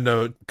comes in,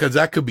 because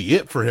that could be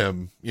it for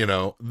him, you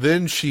know,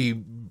 then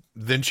she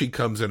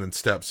comes in and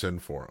steps in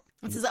for him.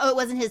 It says, it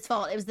wasn't his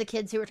fault. It was the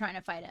kids who were trying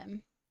to fight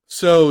him.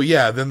 So,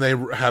 yeah, then they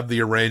have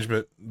the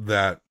arrangement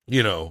that,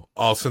 you know,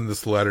 I'll send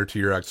this letter to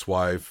your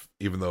ex-wife,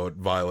 even though it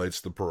violates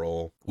the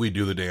parole. We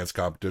do the dance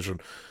competition.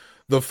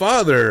 The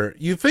father,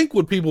 you think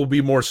would people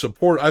be more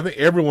supportive? I think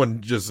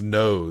everyone just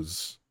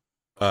knows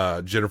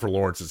Jennifer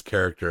Lawrence's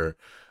character.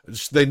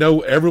 They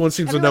know, everyone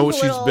seems to know what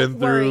she's been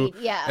through.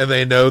 Yeah. And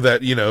they know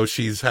that, you know,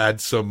 she's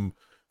had some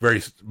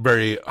very,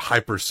 very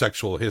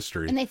hypersexual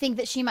history. And they think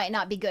that she might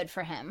not be good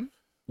for him.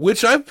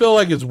 Which I feel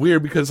like is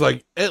weird because,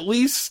 like, at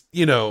least,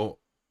 you know,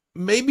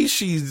 maybe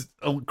she's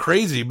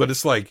crazy, but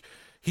it's like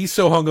he's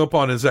so hung up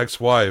on his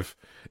ex-wife.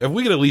 If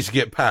we could at least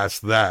get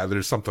past that,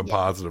 there's something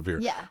positive here.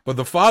 Yeah. But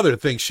the father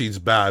thinks she's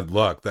bad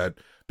luck that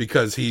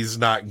because he's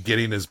not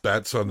getting his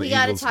bets on the Eagles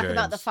games. We got to talk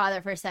about the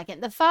father for a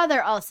second. The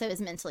father also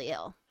is mentally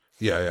ill.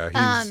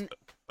 Yeah. He's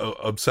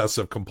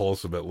obsessive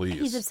compulsive at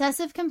least. He's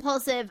obsessive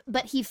compulsive,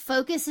 but he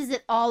focuses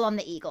it all on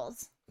the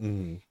Eagles.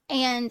 Mm-hmm.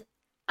 And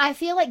I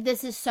feel like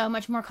this is so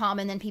much more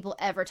common than people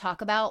ever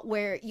talk about,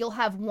 where you'll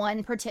have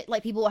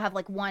people will have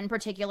like one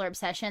particular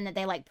obsession that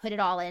they like put it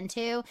all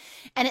into.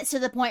 And it's to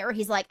the point where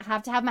he's like, I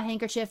have to have my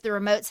handkerchief. The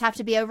remotes have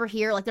to be over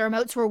here. Like the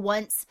remotes were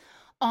once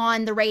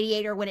on the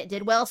radiator when it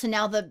did well. So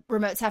now the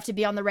remotes have to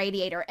be on the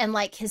radiator. And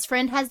like his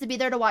friend has to be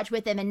there to watch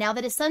with him. And now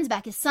that his son's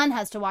back, his son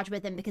has to watch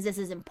with him because this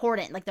is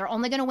important. Like they're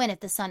only going to win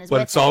if the son is with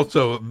him. But it's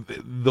also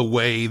the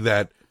way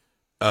that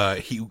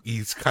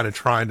he's kind of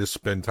trying to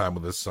spend time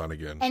with his son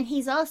again. And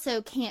he's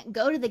also can't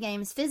go to the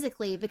games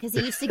physically because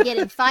he used to get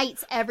in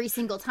fights every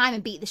single time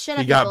and beat the shit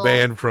out of people. He got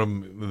banned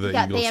from the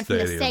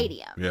Eagles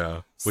stadium.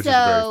 Yeah, which is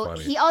very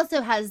funny. He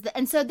also has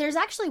and so there's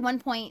actually one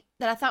point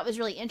that I thought was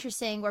really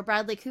interesting where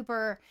Bradley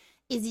Cooper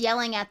is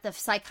yelling at the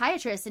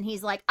psychiatrist and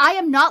he's like, I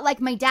am not like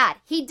my dad.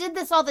 He did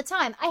this all the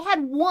time. I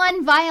had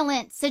one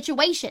violent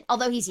situation,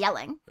 although he's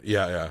yelling.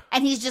 Yeah.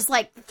 And he's just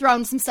like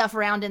throwing some stuff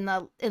around in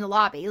the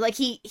lobby. Like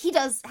he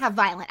does have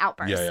violent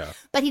outbursts. Yeah.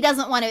 But he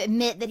doesn't want to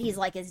admit that he's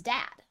like his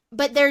dad.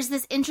 But there's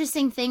this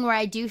interesting thing where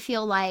I do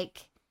feel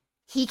like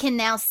he can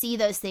now see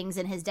those things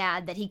in his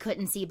dad that he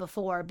couldn't see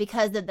before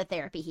because of the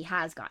therapy he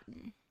has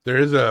gotten. There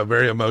is a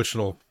very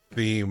emotional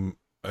theme,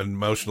 an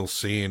emotional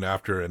scene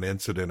after an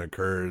incident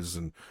occurs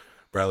and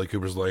Bradley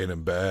Cooper's laying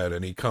in bed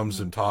and he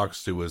comes and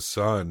talks to his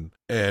son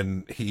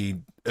and he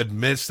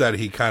admits that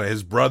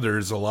his brother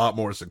is a lot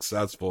more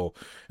successful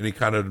and he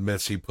kind of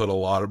admits he put a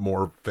lot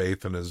more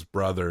faith in his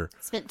brother.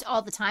 Spent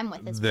all the time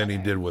with his than brother.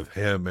 he did with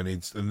him. And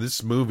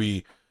this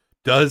movie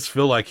does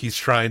feel like he's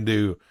trying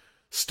to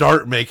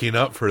start making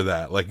up for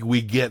that. Like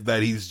we get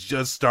that he's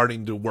just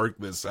starting to work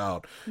this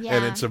out. Yeah.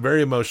 And it's a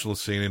very emotional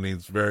scene and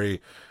he's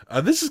very,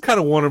 this is kind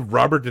of one of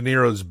Robert De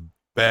Niro's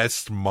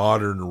best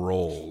modern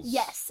roles.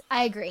 Yes,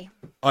 I agree.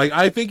 Like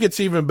I think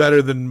it's even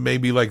better than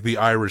maybe like The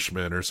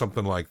Irishman or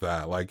something like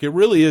that. Like it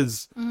really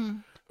is,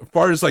 as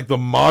far as like the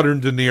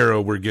modern De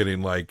Niro we're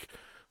getting, like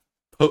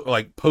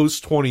like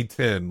post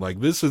 2010. Like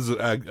this is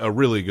a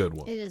really good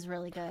one. It is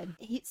really good.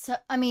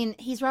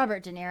 He's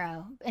Robert De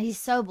Niro, and he's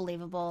so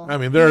believable. I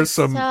mean, there are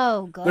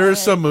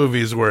some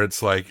movies where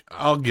it's like,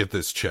 I'll get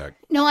this check.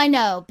 No, I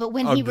know, but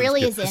when he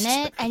really is in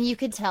it, and you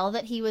could tell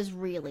that he was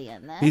really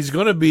in this. He's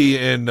going to be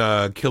in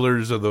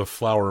Killers of the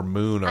Flower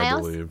Moon, I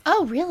believe.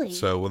 Oh, really?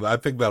 So I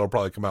think that'll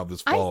probably come out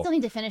this fall. I still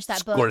need to finish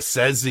that book.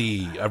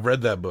 Scorsese. I've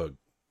read that book.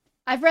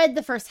 I've read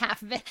the first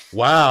half of it.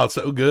 Wow,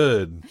 so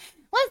good.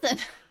 Listen,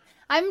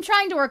 I'm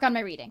trying to work on my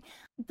reading.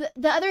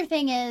 The other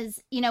thing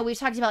is, we've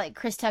talked about like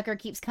Chris Tucker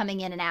keeps coming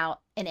in and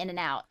out and in and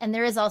out. And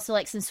there is also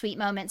like some sweet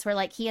moments where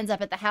like he ends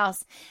up at the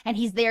house and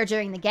he's there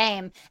during the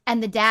game.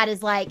 And the dad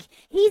is like,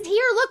 he's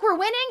here. Look, we're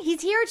winning.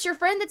 He's here. It's your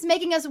friend that's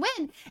making us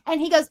win. And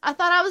he goes, I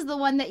thought I was the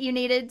one that you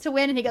needed to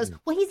win. And he goes,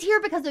 well, he's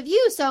here because of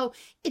you. So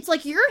it's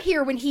like you're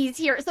here when he's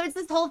here. So it's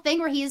this whole thing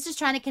where he is just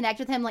trying to connect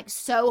with him like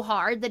so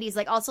hard that he's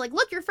like also like,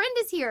 look, your friend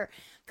is here.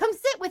 Come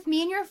sit with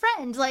me and your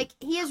friend. Like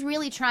he is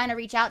really trying to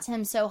reach out to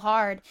him so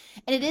hard.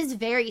 And it is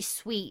very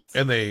sweet.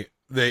 And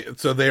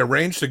they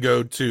arranged to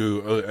go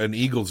to an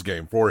Eagles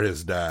game for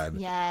his dad.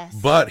 Yes.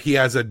 But he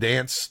has a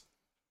dance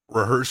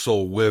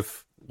rehearsal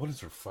with, what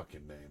is her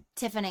fucking name?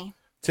 Tiffany.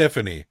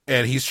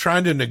 And he's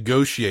trying to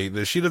negotiate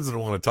this. She doesn't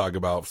want to talk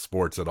about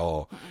sports at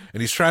all.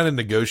 And he's trying to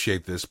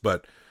negotiate this.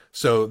 But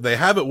so they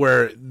have it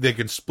where they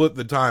can split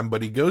the time,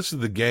 but he goes to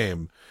the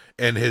game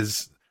and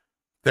his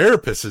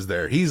therapist is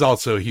there. He's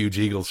also a huge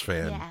Eagles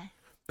fan. Yeah.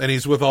 And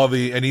he's with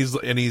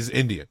he's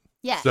Indian.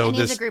 Yeah, so and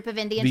he has a group of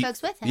Indian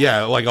folks with him.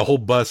 Yeah, like a whole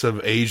bus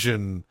of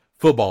Asian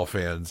football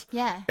fans.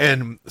 Yeah.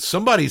 And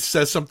somebody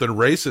says something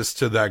racist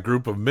to that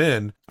group of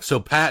men, so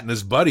Pat and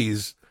his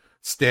buddies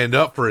stand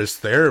up for his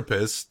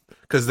therapist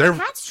because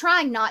Pat's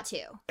trying not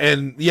to.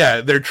 And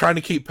yeah, they're trying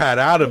to keep Pat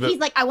out of it. He's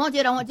like, I won't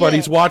do it. But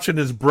he's watching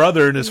his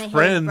brother and his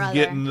friends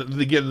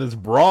getting this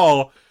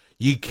brawl.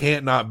 You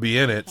can't not be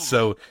in it,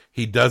 so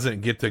he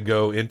doesn't get to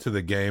go into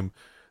the game.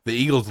 The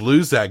Eagles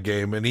lose that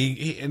game, and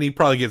he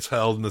probably gets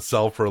held in the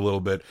cell for a little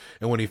bit.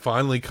 And when he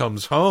finally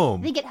comes home,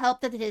 I think it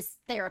helped that his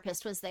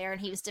therapist was there and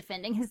he was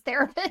defending his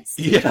therapist.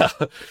 Yeah,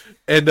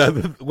 and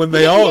when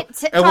they all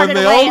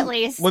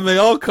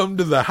come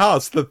to the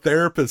house, the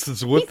therapist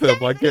is with him,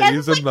 like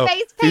he's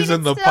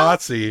in the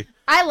posse.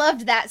 I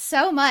loved that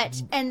so much,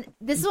 and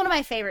this is one of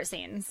my favorite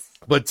scenes.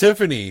 But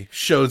Tiffany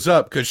shows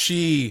up because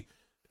he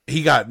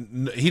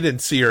didn't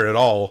see her at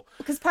all.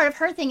 Because part of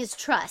her thing is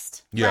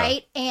trust,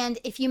 right? And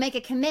if you make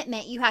a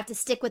commitment, you have to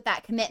stick with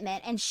that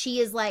commitment. And she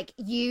is like,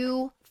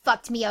 you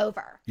fucked me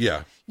over.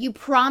 Yeah. You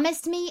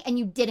promised me and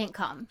you didn't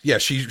come. Yeah,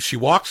 she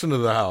walks into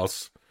the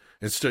house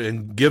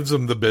and gives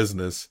him the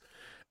business.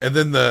 And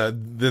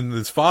then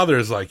his father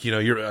is like,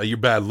 you're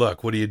bad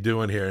luck. What are you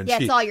doing here? And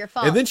it's all your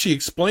fault. And then she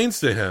explains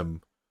to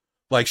him,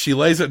 like she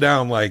lays it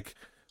down, like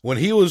when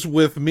he was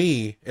with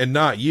me and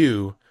not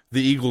you,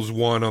 the Eagles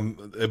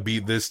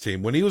beat this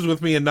team. When he was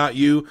with me and not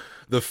you,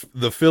 the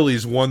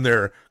Phillies won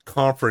their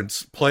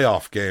conference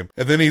playoff game.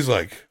 And then he's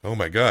like, oh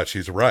my God,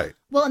 she's right.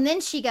 Well, and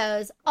then she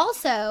goes,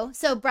 also,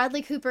 so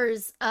Bradley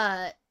Cooper's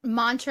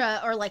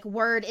mantra or like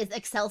word is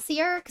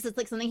Excelsior, because it's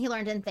like something he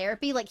learned in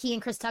therapy. Like he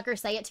and Chris Tucker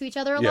say it to each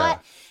other a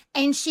lot.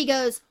 And she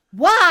goes,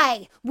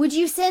 why would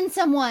you send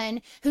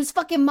someone whose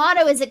fucking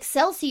motto is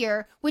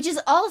Excelsior, which is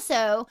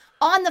also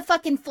on the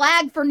fucking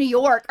flag for New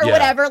York or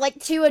whatever,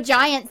 like to a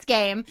Giants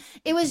game?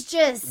 It was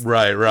just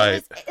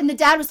right. And the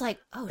dad was like,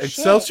 oh,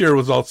 Excelsior shit.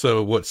 Was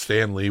also what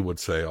Stan Lee would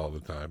say all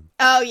the time.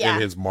 Oh yeah,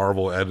 in his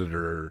Marvel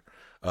editor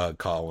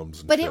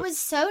columns. But it was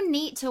so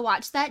neat to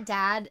watch that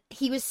dad.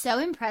 He was so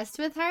impressed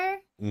with her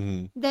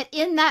that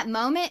in that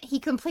moment he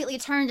completely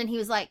turned and he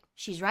was like,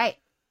 she's right.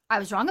 I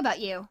was wrong about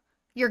you.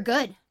 You're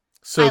good.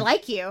 So, I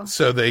like you.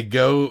 So they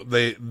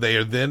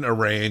are then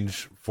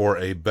arrange for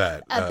a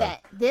bet.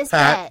 Bet.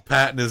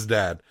 Pat and his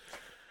dad.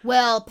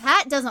 Well,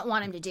 Pat doesn't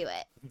want him to do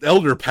it.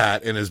 Elder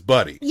Pat and his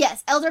buddy.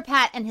 Yes, Elder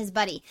Pat and his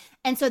buddy.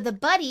 And so the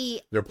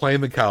buddy, they're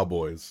playing the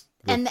Cowboys.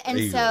 And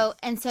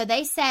so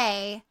they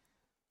say,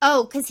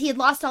 oh, because he had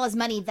lost all his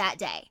money that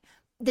day.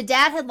 The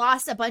dad had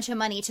lost a bunch of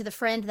money to the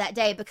friend that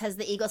day because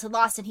the Eagles had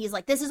lost. And he's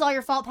like, this is all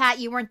your fault, Pat.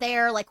 You weren't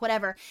there, like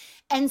whatever.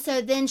 And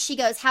so then she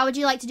goes, how would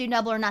you like to do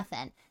double or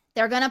nothing?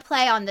 They're going to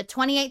play on the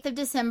 28th of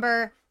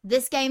December.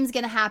 This game's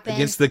going to happen.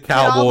 Against the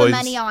Cowboys. Put all the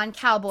money on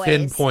Cowboys.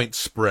 10-point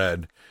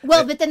spread.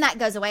 Well, but then that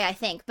goes away, I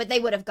think. But they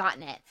would have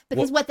gotten it.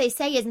 Because what they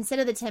say is instead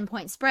of the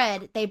 10-point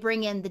spread, they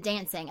bring in the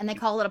dancing. And they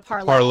call it a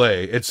parlay.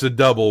 Parlay. It's a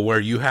double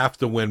where you have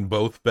to win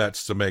both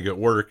bets to make it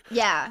work.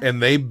 Yeah.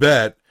 And they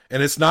bet.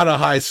 And it's not a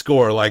high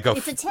score.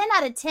 It's a 10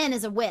 out of 10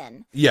 is a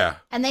win. Yeah.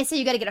 And they say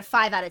you got to get a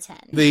 5 out of 10.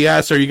 They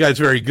ask, are you guys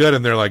very good?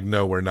 And they're like,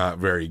 no, we're not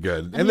very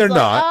good. And they're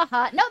not.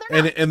 No,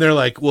 they're not. And they're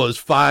like, well, is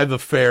 5 a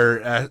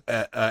fair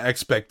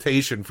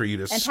expectation for you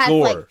to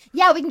score? Pat's like,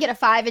 yeah, we can get a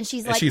 5. And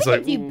she's like, we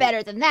can do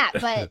better than that.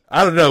 But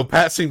I don't know.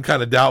 Pat seemed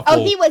kind of doubtful.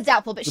 Oh, he was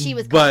doubtful, but she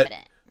was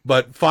confident.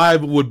 But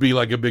 5 would be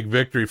like a big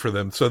victory for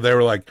them. So they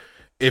were like,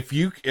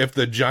 if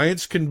the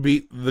Giants can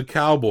beat the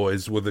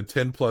Cowboys with a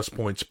 10+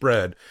 point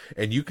spread,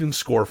 and you can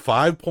score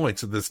 5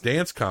 points at this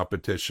dance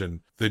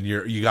competition, then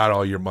you got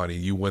all your money.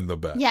 You win the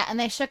bet. Yeah, and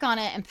they shook on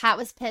it, and Pat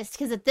was pissed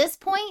because at this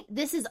point,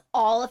 this is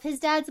all of his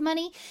dad's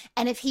money,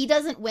 and if he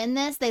doesn't win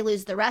this, they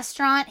lose the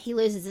restaurant. He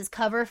loses his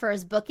cover for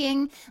his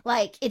booking.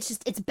 Like, it's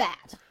bad.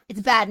 It's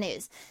bad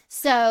news.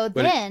 So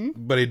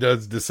but he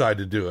does decide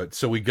to do it.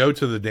 So we go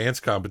to the dance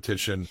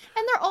competition,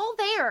 and they're all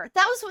there.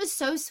 That was what was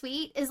so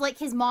sweet. Is like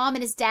his mom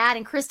and his dad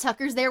and Chris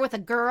Tucker's there with a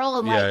girl,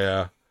 and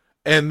yeah.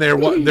 And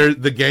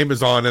the game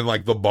is on in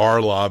like the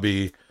bar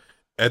lobby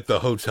at the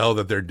hotel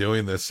that they're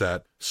doing this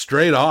at.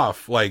 Straight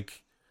off,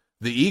 like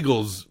the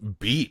Eagles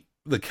beat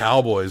the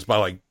Cowboys by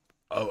like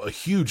a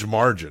huge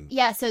margin.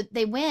 Yeah, so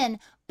they win,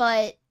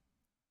 but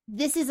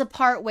this is a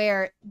part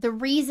where the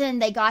reason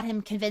they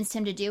convinced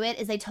him to do it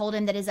is they told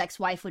him that his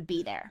ex-wife would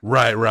be there.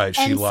 Right.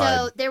 She lied.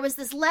 So there was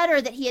this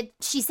letter that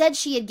she said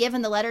she had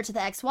given the letter to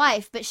the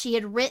ex-wife, but she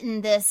had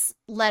written this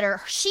letter.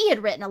 She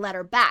had written a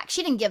letter back.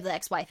 She didn't give the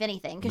ex-wife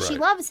anything because she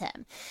loves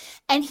him.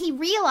 And he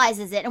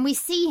realizes it, and we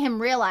see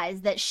him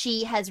realize that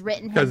she has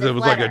written him this letter. Because it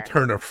was like a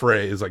turn of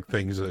phrase, like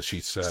things that she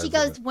says. She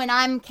goes, when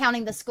I'm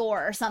counting the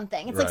score or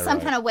something. It's like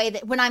some kind of way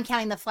that when I'm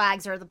counting the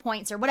flags or the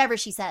points or whatever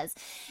she says.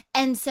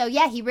 And so,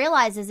 yeah, he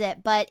realizes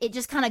it, but it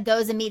just kind of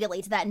goes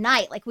immediately to that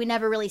night. Like, we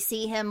never really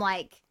see him,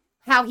 like,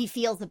 how he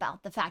feels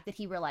about the fact that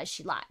he realized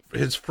she lied.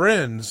 His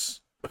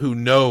friends who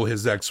know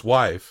his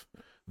ex-wife,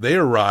 they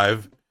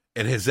arrive,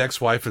 and his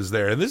ex-wife is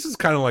there. And this is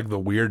kind of like the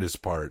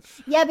weirdest part.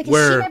 Yeah, because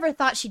she never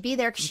thought she'd be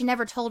there because she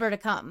never told her to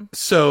come.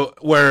 So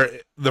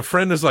where the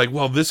friend is like,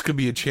 well, this could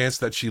be a chance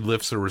that she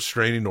lifts a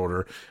restraining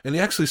order. And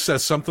he actually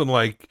says something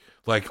like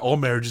all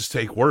marriages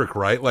take work,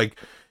 right?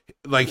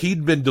 Like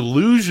he'd been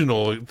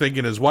delusional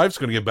thinking his wife's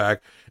going to get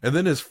back. And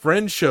then his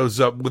friend shows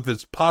up with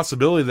this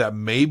possibility that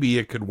maybe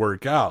it could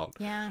work out.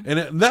 Yeah.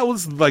 And that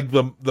was like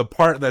the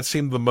part that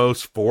seemed the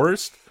most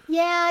forced.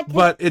 Yeah.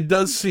 But it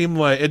does seem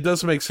like it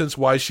does make sense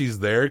why she's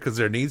there, because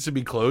there needs to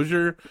be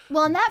closure.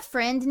 Well, and that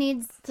friend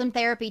needs some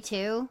therapy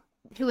too,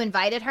 who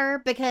invited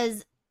her,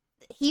 because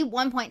he at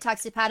one point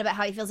talks to Pat about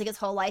how he feels like his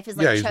whole life is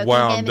like choking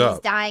him and he's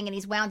dying and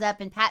he's wound up.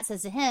 And Pat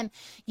says to him,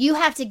 you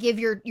have to give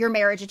your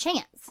marriage a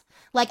chance.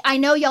 Like, I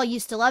know y'all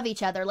used to love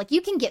each other. Like,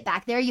 you can get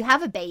back there. You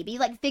have a baby.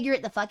 Like, figure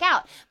it the fuck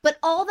out. But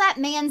all that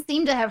man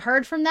seemed to have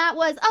heard from that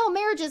was, oh,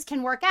 marriages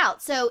can work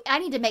out. So I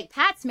need to make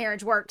Pat's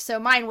marriage work so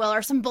mine will,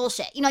 or some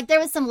bullshit. You know, like,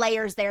 there was some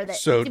layers there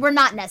that were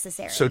not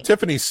necessary. So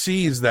Tiffany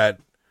sees that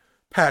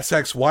Pat's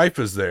ex-wife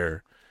is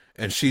there,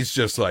 and she's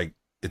just like,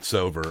 it's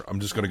over.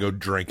 I'm just going to go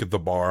drink at the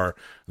bar.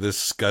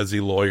 This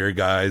scuzzy lawyer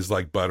guy's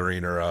like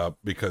buttering her up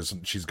because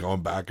she's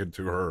going back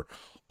into her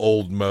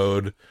old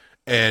mode.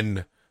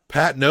 And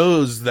Pat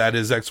knows that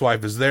his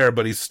ex-wife is there,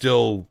 but he's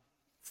still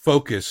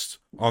focused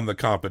on the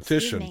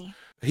competition.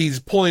 He's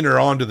pulling her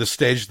onto the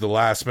stage at the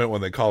last minute when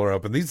they call her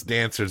up, and these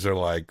dancers are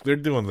like, they're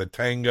doing the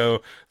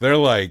tango. They're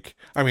like,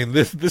 I mean,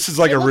 this is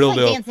like a real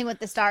deal. Dancing with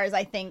the Stars,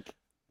 I think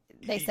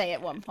they say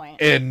at one point.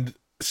 And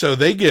so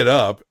they get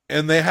up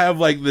and they have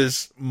like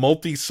this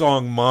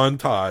multi-song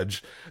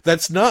montage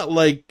that's not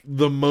like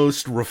the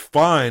most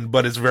refined,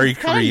 but it's very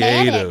creative.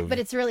 Manic, but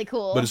it's really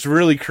cool. But it's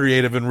really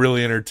creative and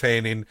really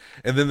entertaining.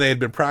 And then they had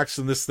been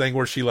practicing this thing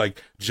where she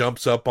like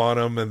jumps up on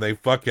him and they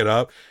fuck it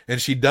up.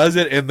 And she does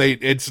it and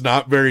it's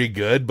not very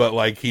good, but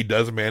like he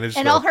does manage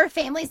and to all her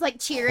family's like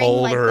cheering.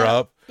 Hold like her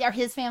up. Yeah,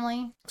 his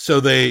family. So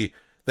they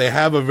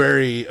have a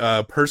very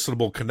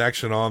personable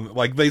connection on,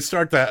 like they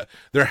start that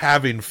they're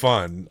having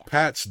fun.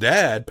 Pat's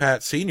dad,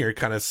 Pat Sr.,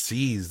 kind of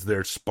sees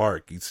their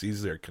spark. He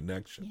sees their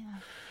connection. Yeah.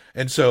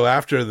 And so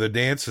after the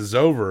dance is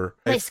over,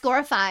 they score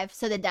a 5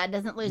 so the dad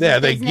doesn't lose. Yeah,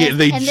 his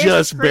they business,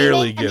 just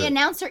barely get it. And the it.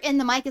 announcer in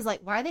the mic is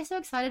like, "Why are they so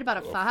excited about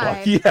a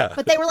 5?" Yeah.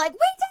 But they were like,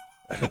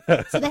 "We did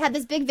it!" So they had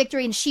this big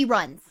victory, and she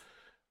runs.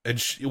 And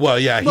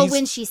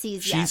when she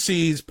sees, she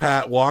sees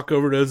Pat walk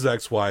over to his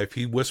ex-wife.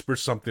 He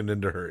whispers something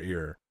into her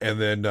ear, and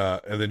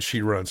then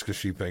she runs because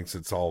she thinks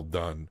it's all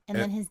done. And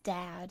then his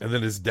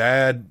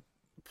dad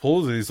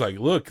pulls it. He's like,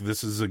 "Look,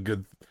 this is a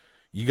good.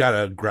 You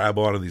gotta grab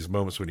onto these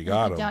moments when you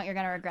got them. Don't, you're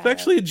gonna regret It's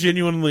actually a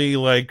genuinely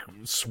like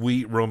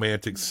sweet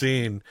romantic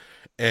scene."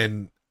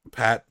 And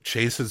Pat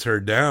chases her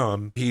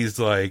down. He's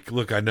like,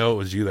 "Look, I know it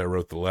was you that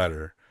wrote the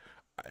letter."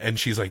 And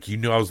she's like, "You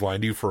knew I was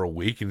lying to you for a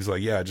week?" And he's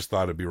like, "Yeah, I just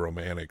thought it'd be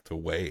romantic to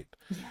wait."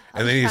 Yeah,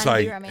 and then he's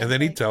like, and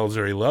then he tells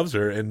her he loves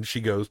her, and she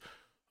goes,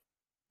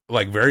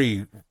 like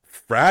very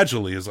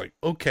fragilely, is like,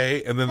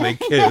 "Okay." And then they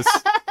kiss,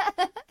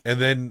 and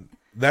then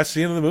that's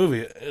the end of the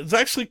movie. It's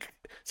actually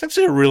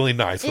a really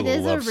nice little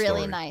love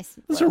story.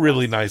 It's a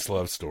really nice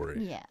love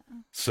story. Yeah.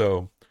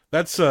 So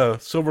that's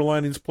Silver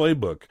Linings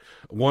Playbook.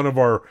 One of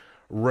our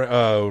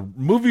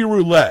movie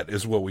roulette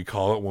is what we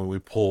call it when we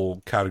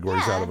pull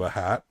categories out of a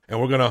hat, and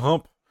we're gonna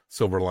hump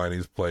Silver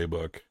Linings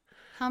Playbook.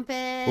 Hump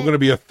it. We're gonna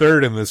be a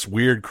third in this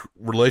weird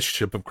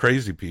relationship of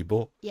crazy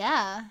people.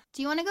 Yeah.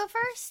 Do you want to go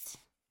first?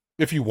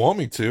 If you want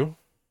me to.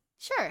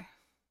 Sure.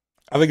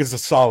 I think it's a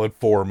solid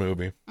 4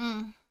 movie.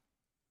 Mm.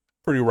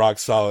 Pretty rock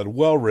solid,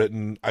 well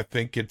written. I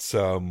think it's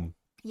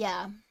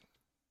yeah.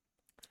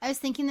 I was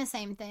thinking the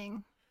same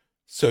thing.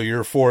 So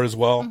you're a 4 as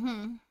well?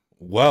 Mm-hmm.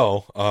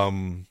 Well,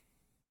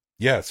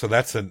 yeah, so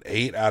that's an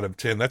 8 out of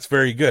 10. That's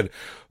very good.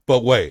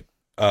 But wait,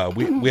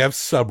 we have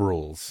sub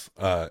rules,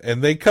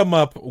 and they come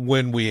up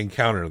when we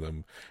encounter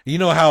them. You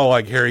know how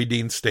like Harry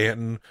Dean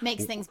Stanton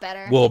makes things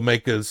better. Will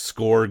make his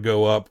score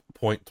go up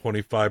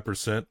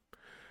 0.25%.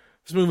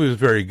 This movie is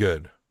very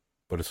good,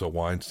 but it's a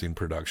Weinstein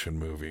production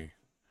movie.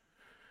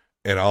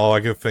 And all I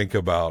can think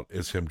about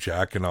is him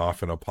jacking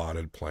off in a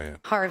potted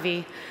plant.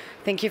 Harvey,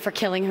 thank you for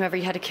killing whoever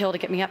you had to kill to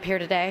get me up here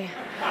today.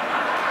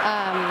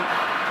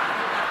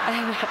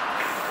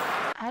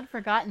 I'd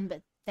forgotten,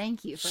 but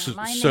thank you for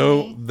reminding me.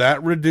 So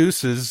that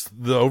reduces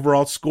the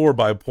overall score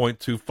by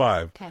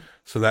 0.25. Okay.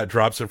 So that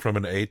drops it from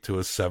an 8 to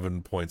a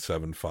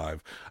 7.75.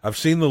 I've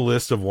seen the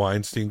list of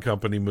Weinstein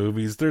Company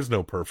movies. There's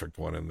no perfect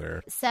one in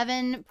there.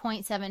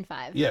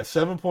 7.75. Yeah,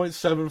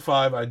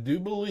 7.75. I do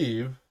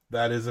believe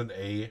that is an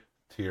A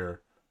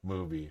tier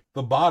movie.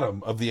 The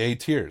bottom of the A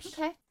tiers.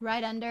 Okay.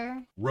 Right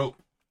under.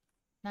 Rope.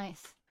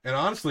 Nice. And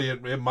honestly,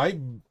 it might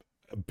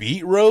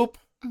beat Rope.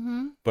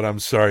 Mm-hmm. But I'm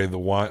sorry, the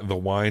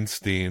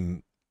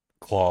Weinstein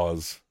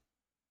clause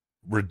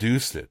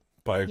reduced it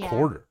by a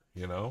quarter,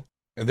 you know?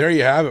 And there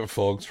you have it,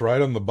 folks,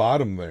 right on the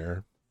bottom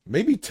there.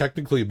 Maybe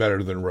technically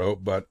better than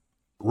Rope, but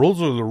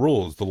rules are the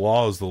rules. The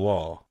law is the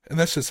law. And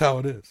that's just how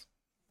it is.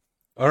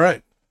 All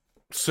right.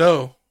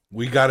 So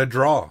we got a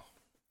draw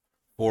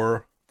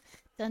for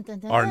dun, dun,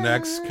 dun, our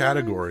next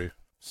category.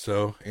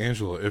 So,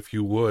 Angela, if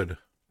you would,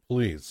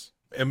 please.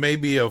 It may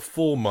be a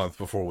full month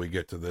before we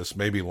get to this,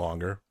 maybe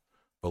longer.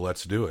 But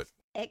let's do it.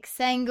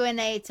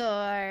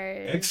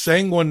 Exsanguinators.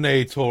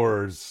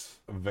 Exsanguinators.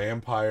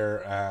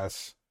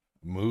 Vampire-ass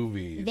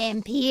movies.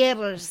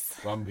 Vampires.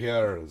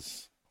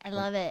 Vampires. I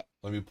love it.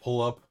 Let me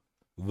pull up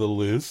the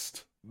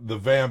list. The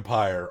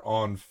vampire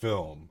on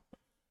film.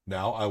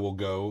 Now I will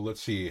go,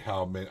 let's see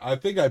how many. I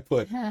think I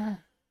put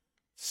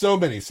so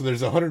many. So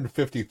there's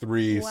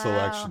 153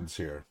 selections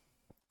here.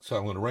 So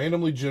I'm going to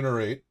randomly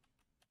generate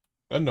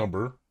a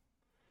number.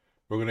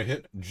 We're going to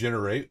hit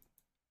generate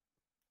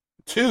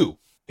 2.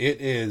 It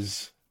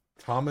is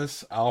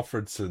Thomas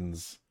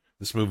Alfredson's,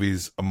 this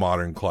movie's a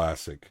modern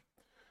classic,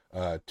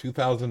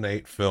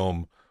 2008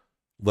 film,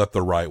 Let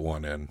the Right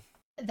One In.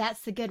 That's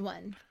the good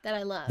one that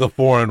I love. The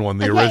foreign one,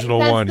 the original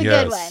one,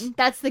 yes. That's the good one.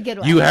 That's the good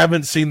one. You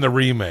haven't seen the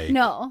remake.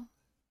 No.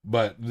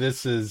 But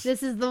this is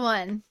the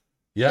one.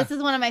 Yeah. This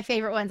is one of my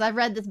favorite ones. I've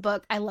read this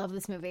book. I love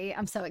this movie.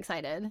 I'm so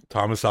excited.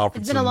 Thomas Alfredson.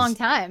 It's been a long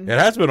time. It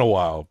has been a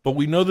while, but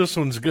we know this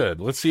one's good.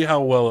 Let's see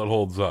how well it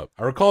holds up.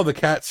 I recall the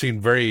cat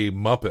scene very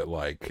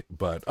Muppet-like,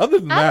 but other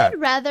than that,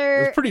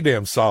 it's pretty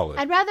damn solid.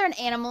 I'd rather an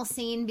animal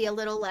scene be a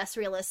little less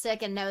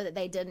realistic and know that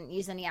they didn't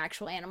use any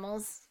actual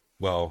animals.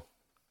 Well,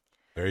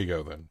 there you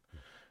go then.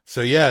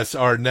 So yes,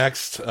 our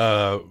next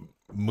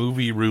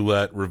movie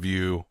roulette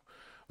review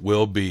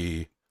will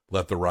be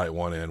Let the Right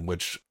One In,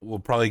 which we'll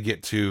probably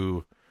get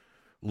to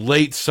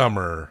late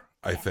summer,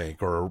 I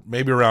think, or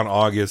maybe around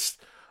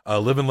August.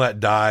 Live and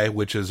Let Die,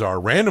 which is our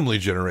randomly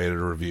generated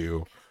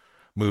review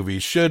movie,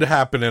 should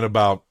happen in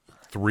about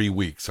 3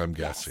 weeks, I'm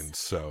guessing. Yes.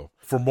 So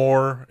for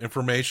more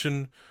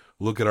information,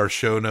 look at our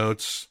show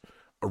notes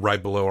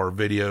right below our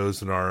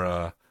videos and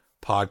our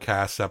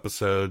podcast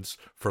episodes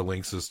for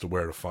links as to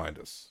where to find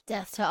us.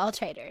 Death to all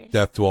traitors.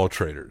 Death to all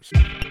traitors.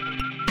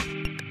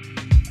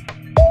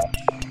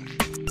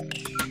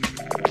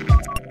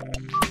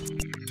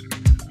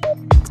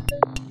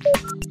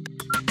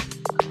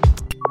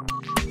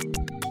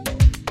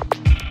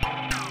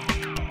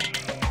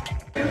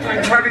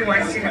 Harvey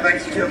Weinstein would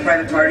like to do a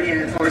private party in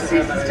the Four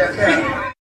Seasons downtown.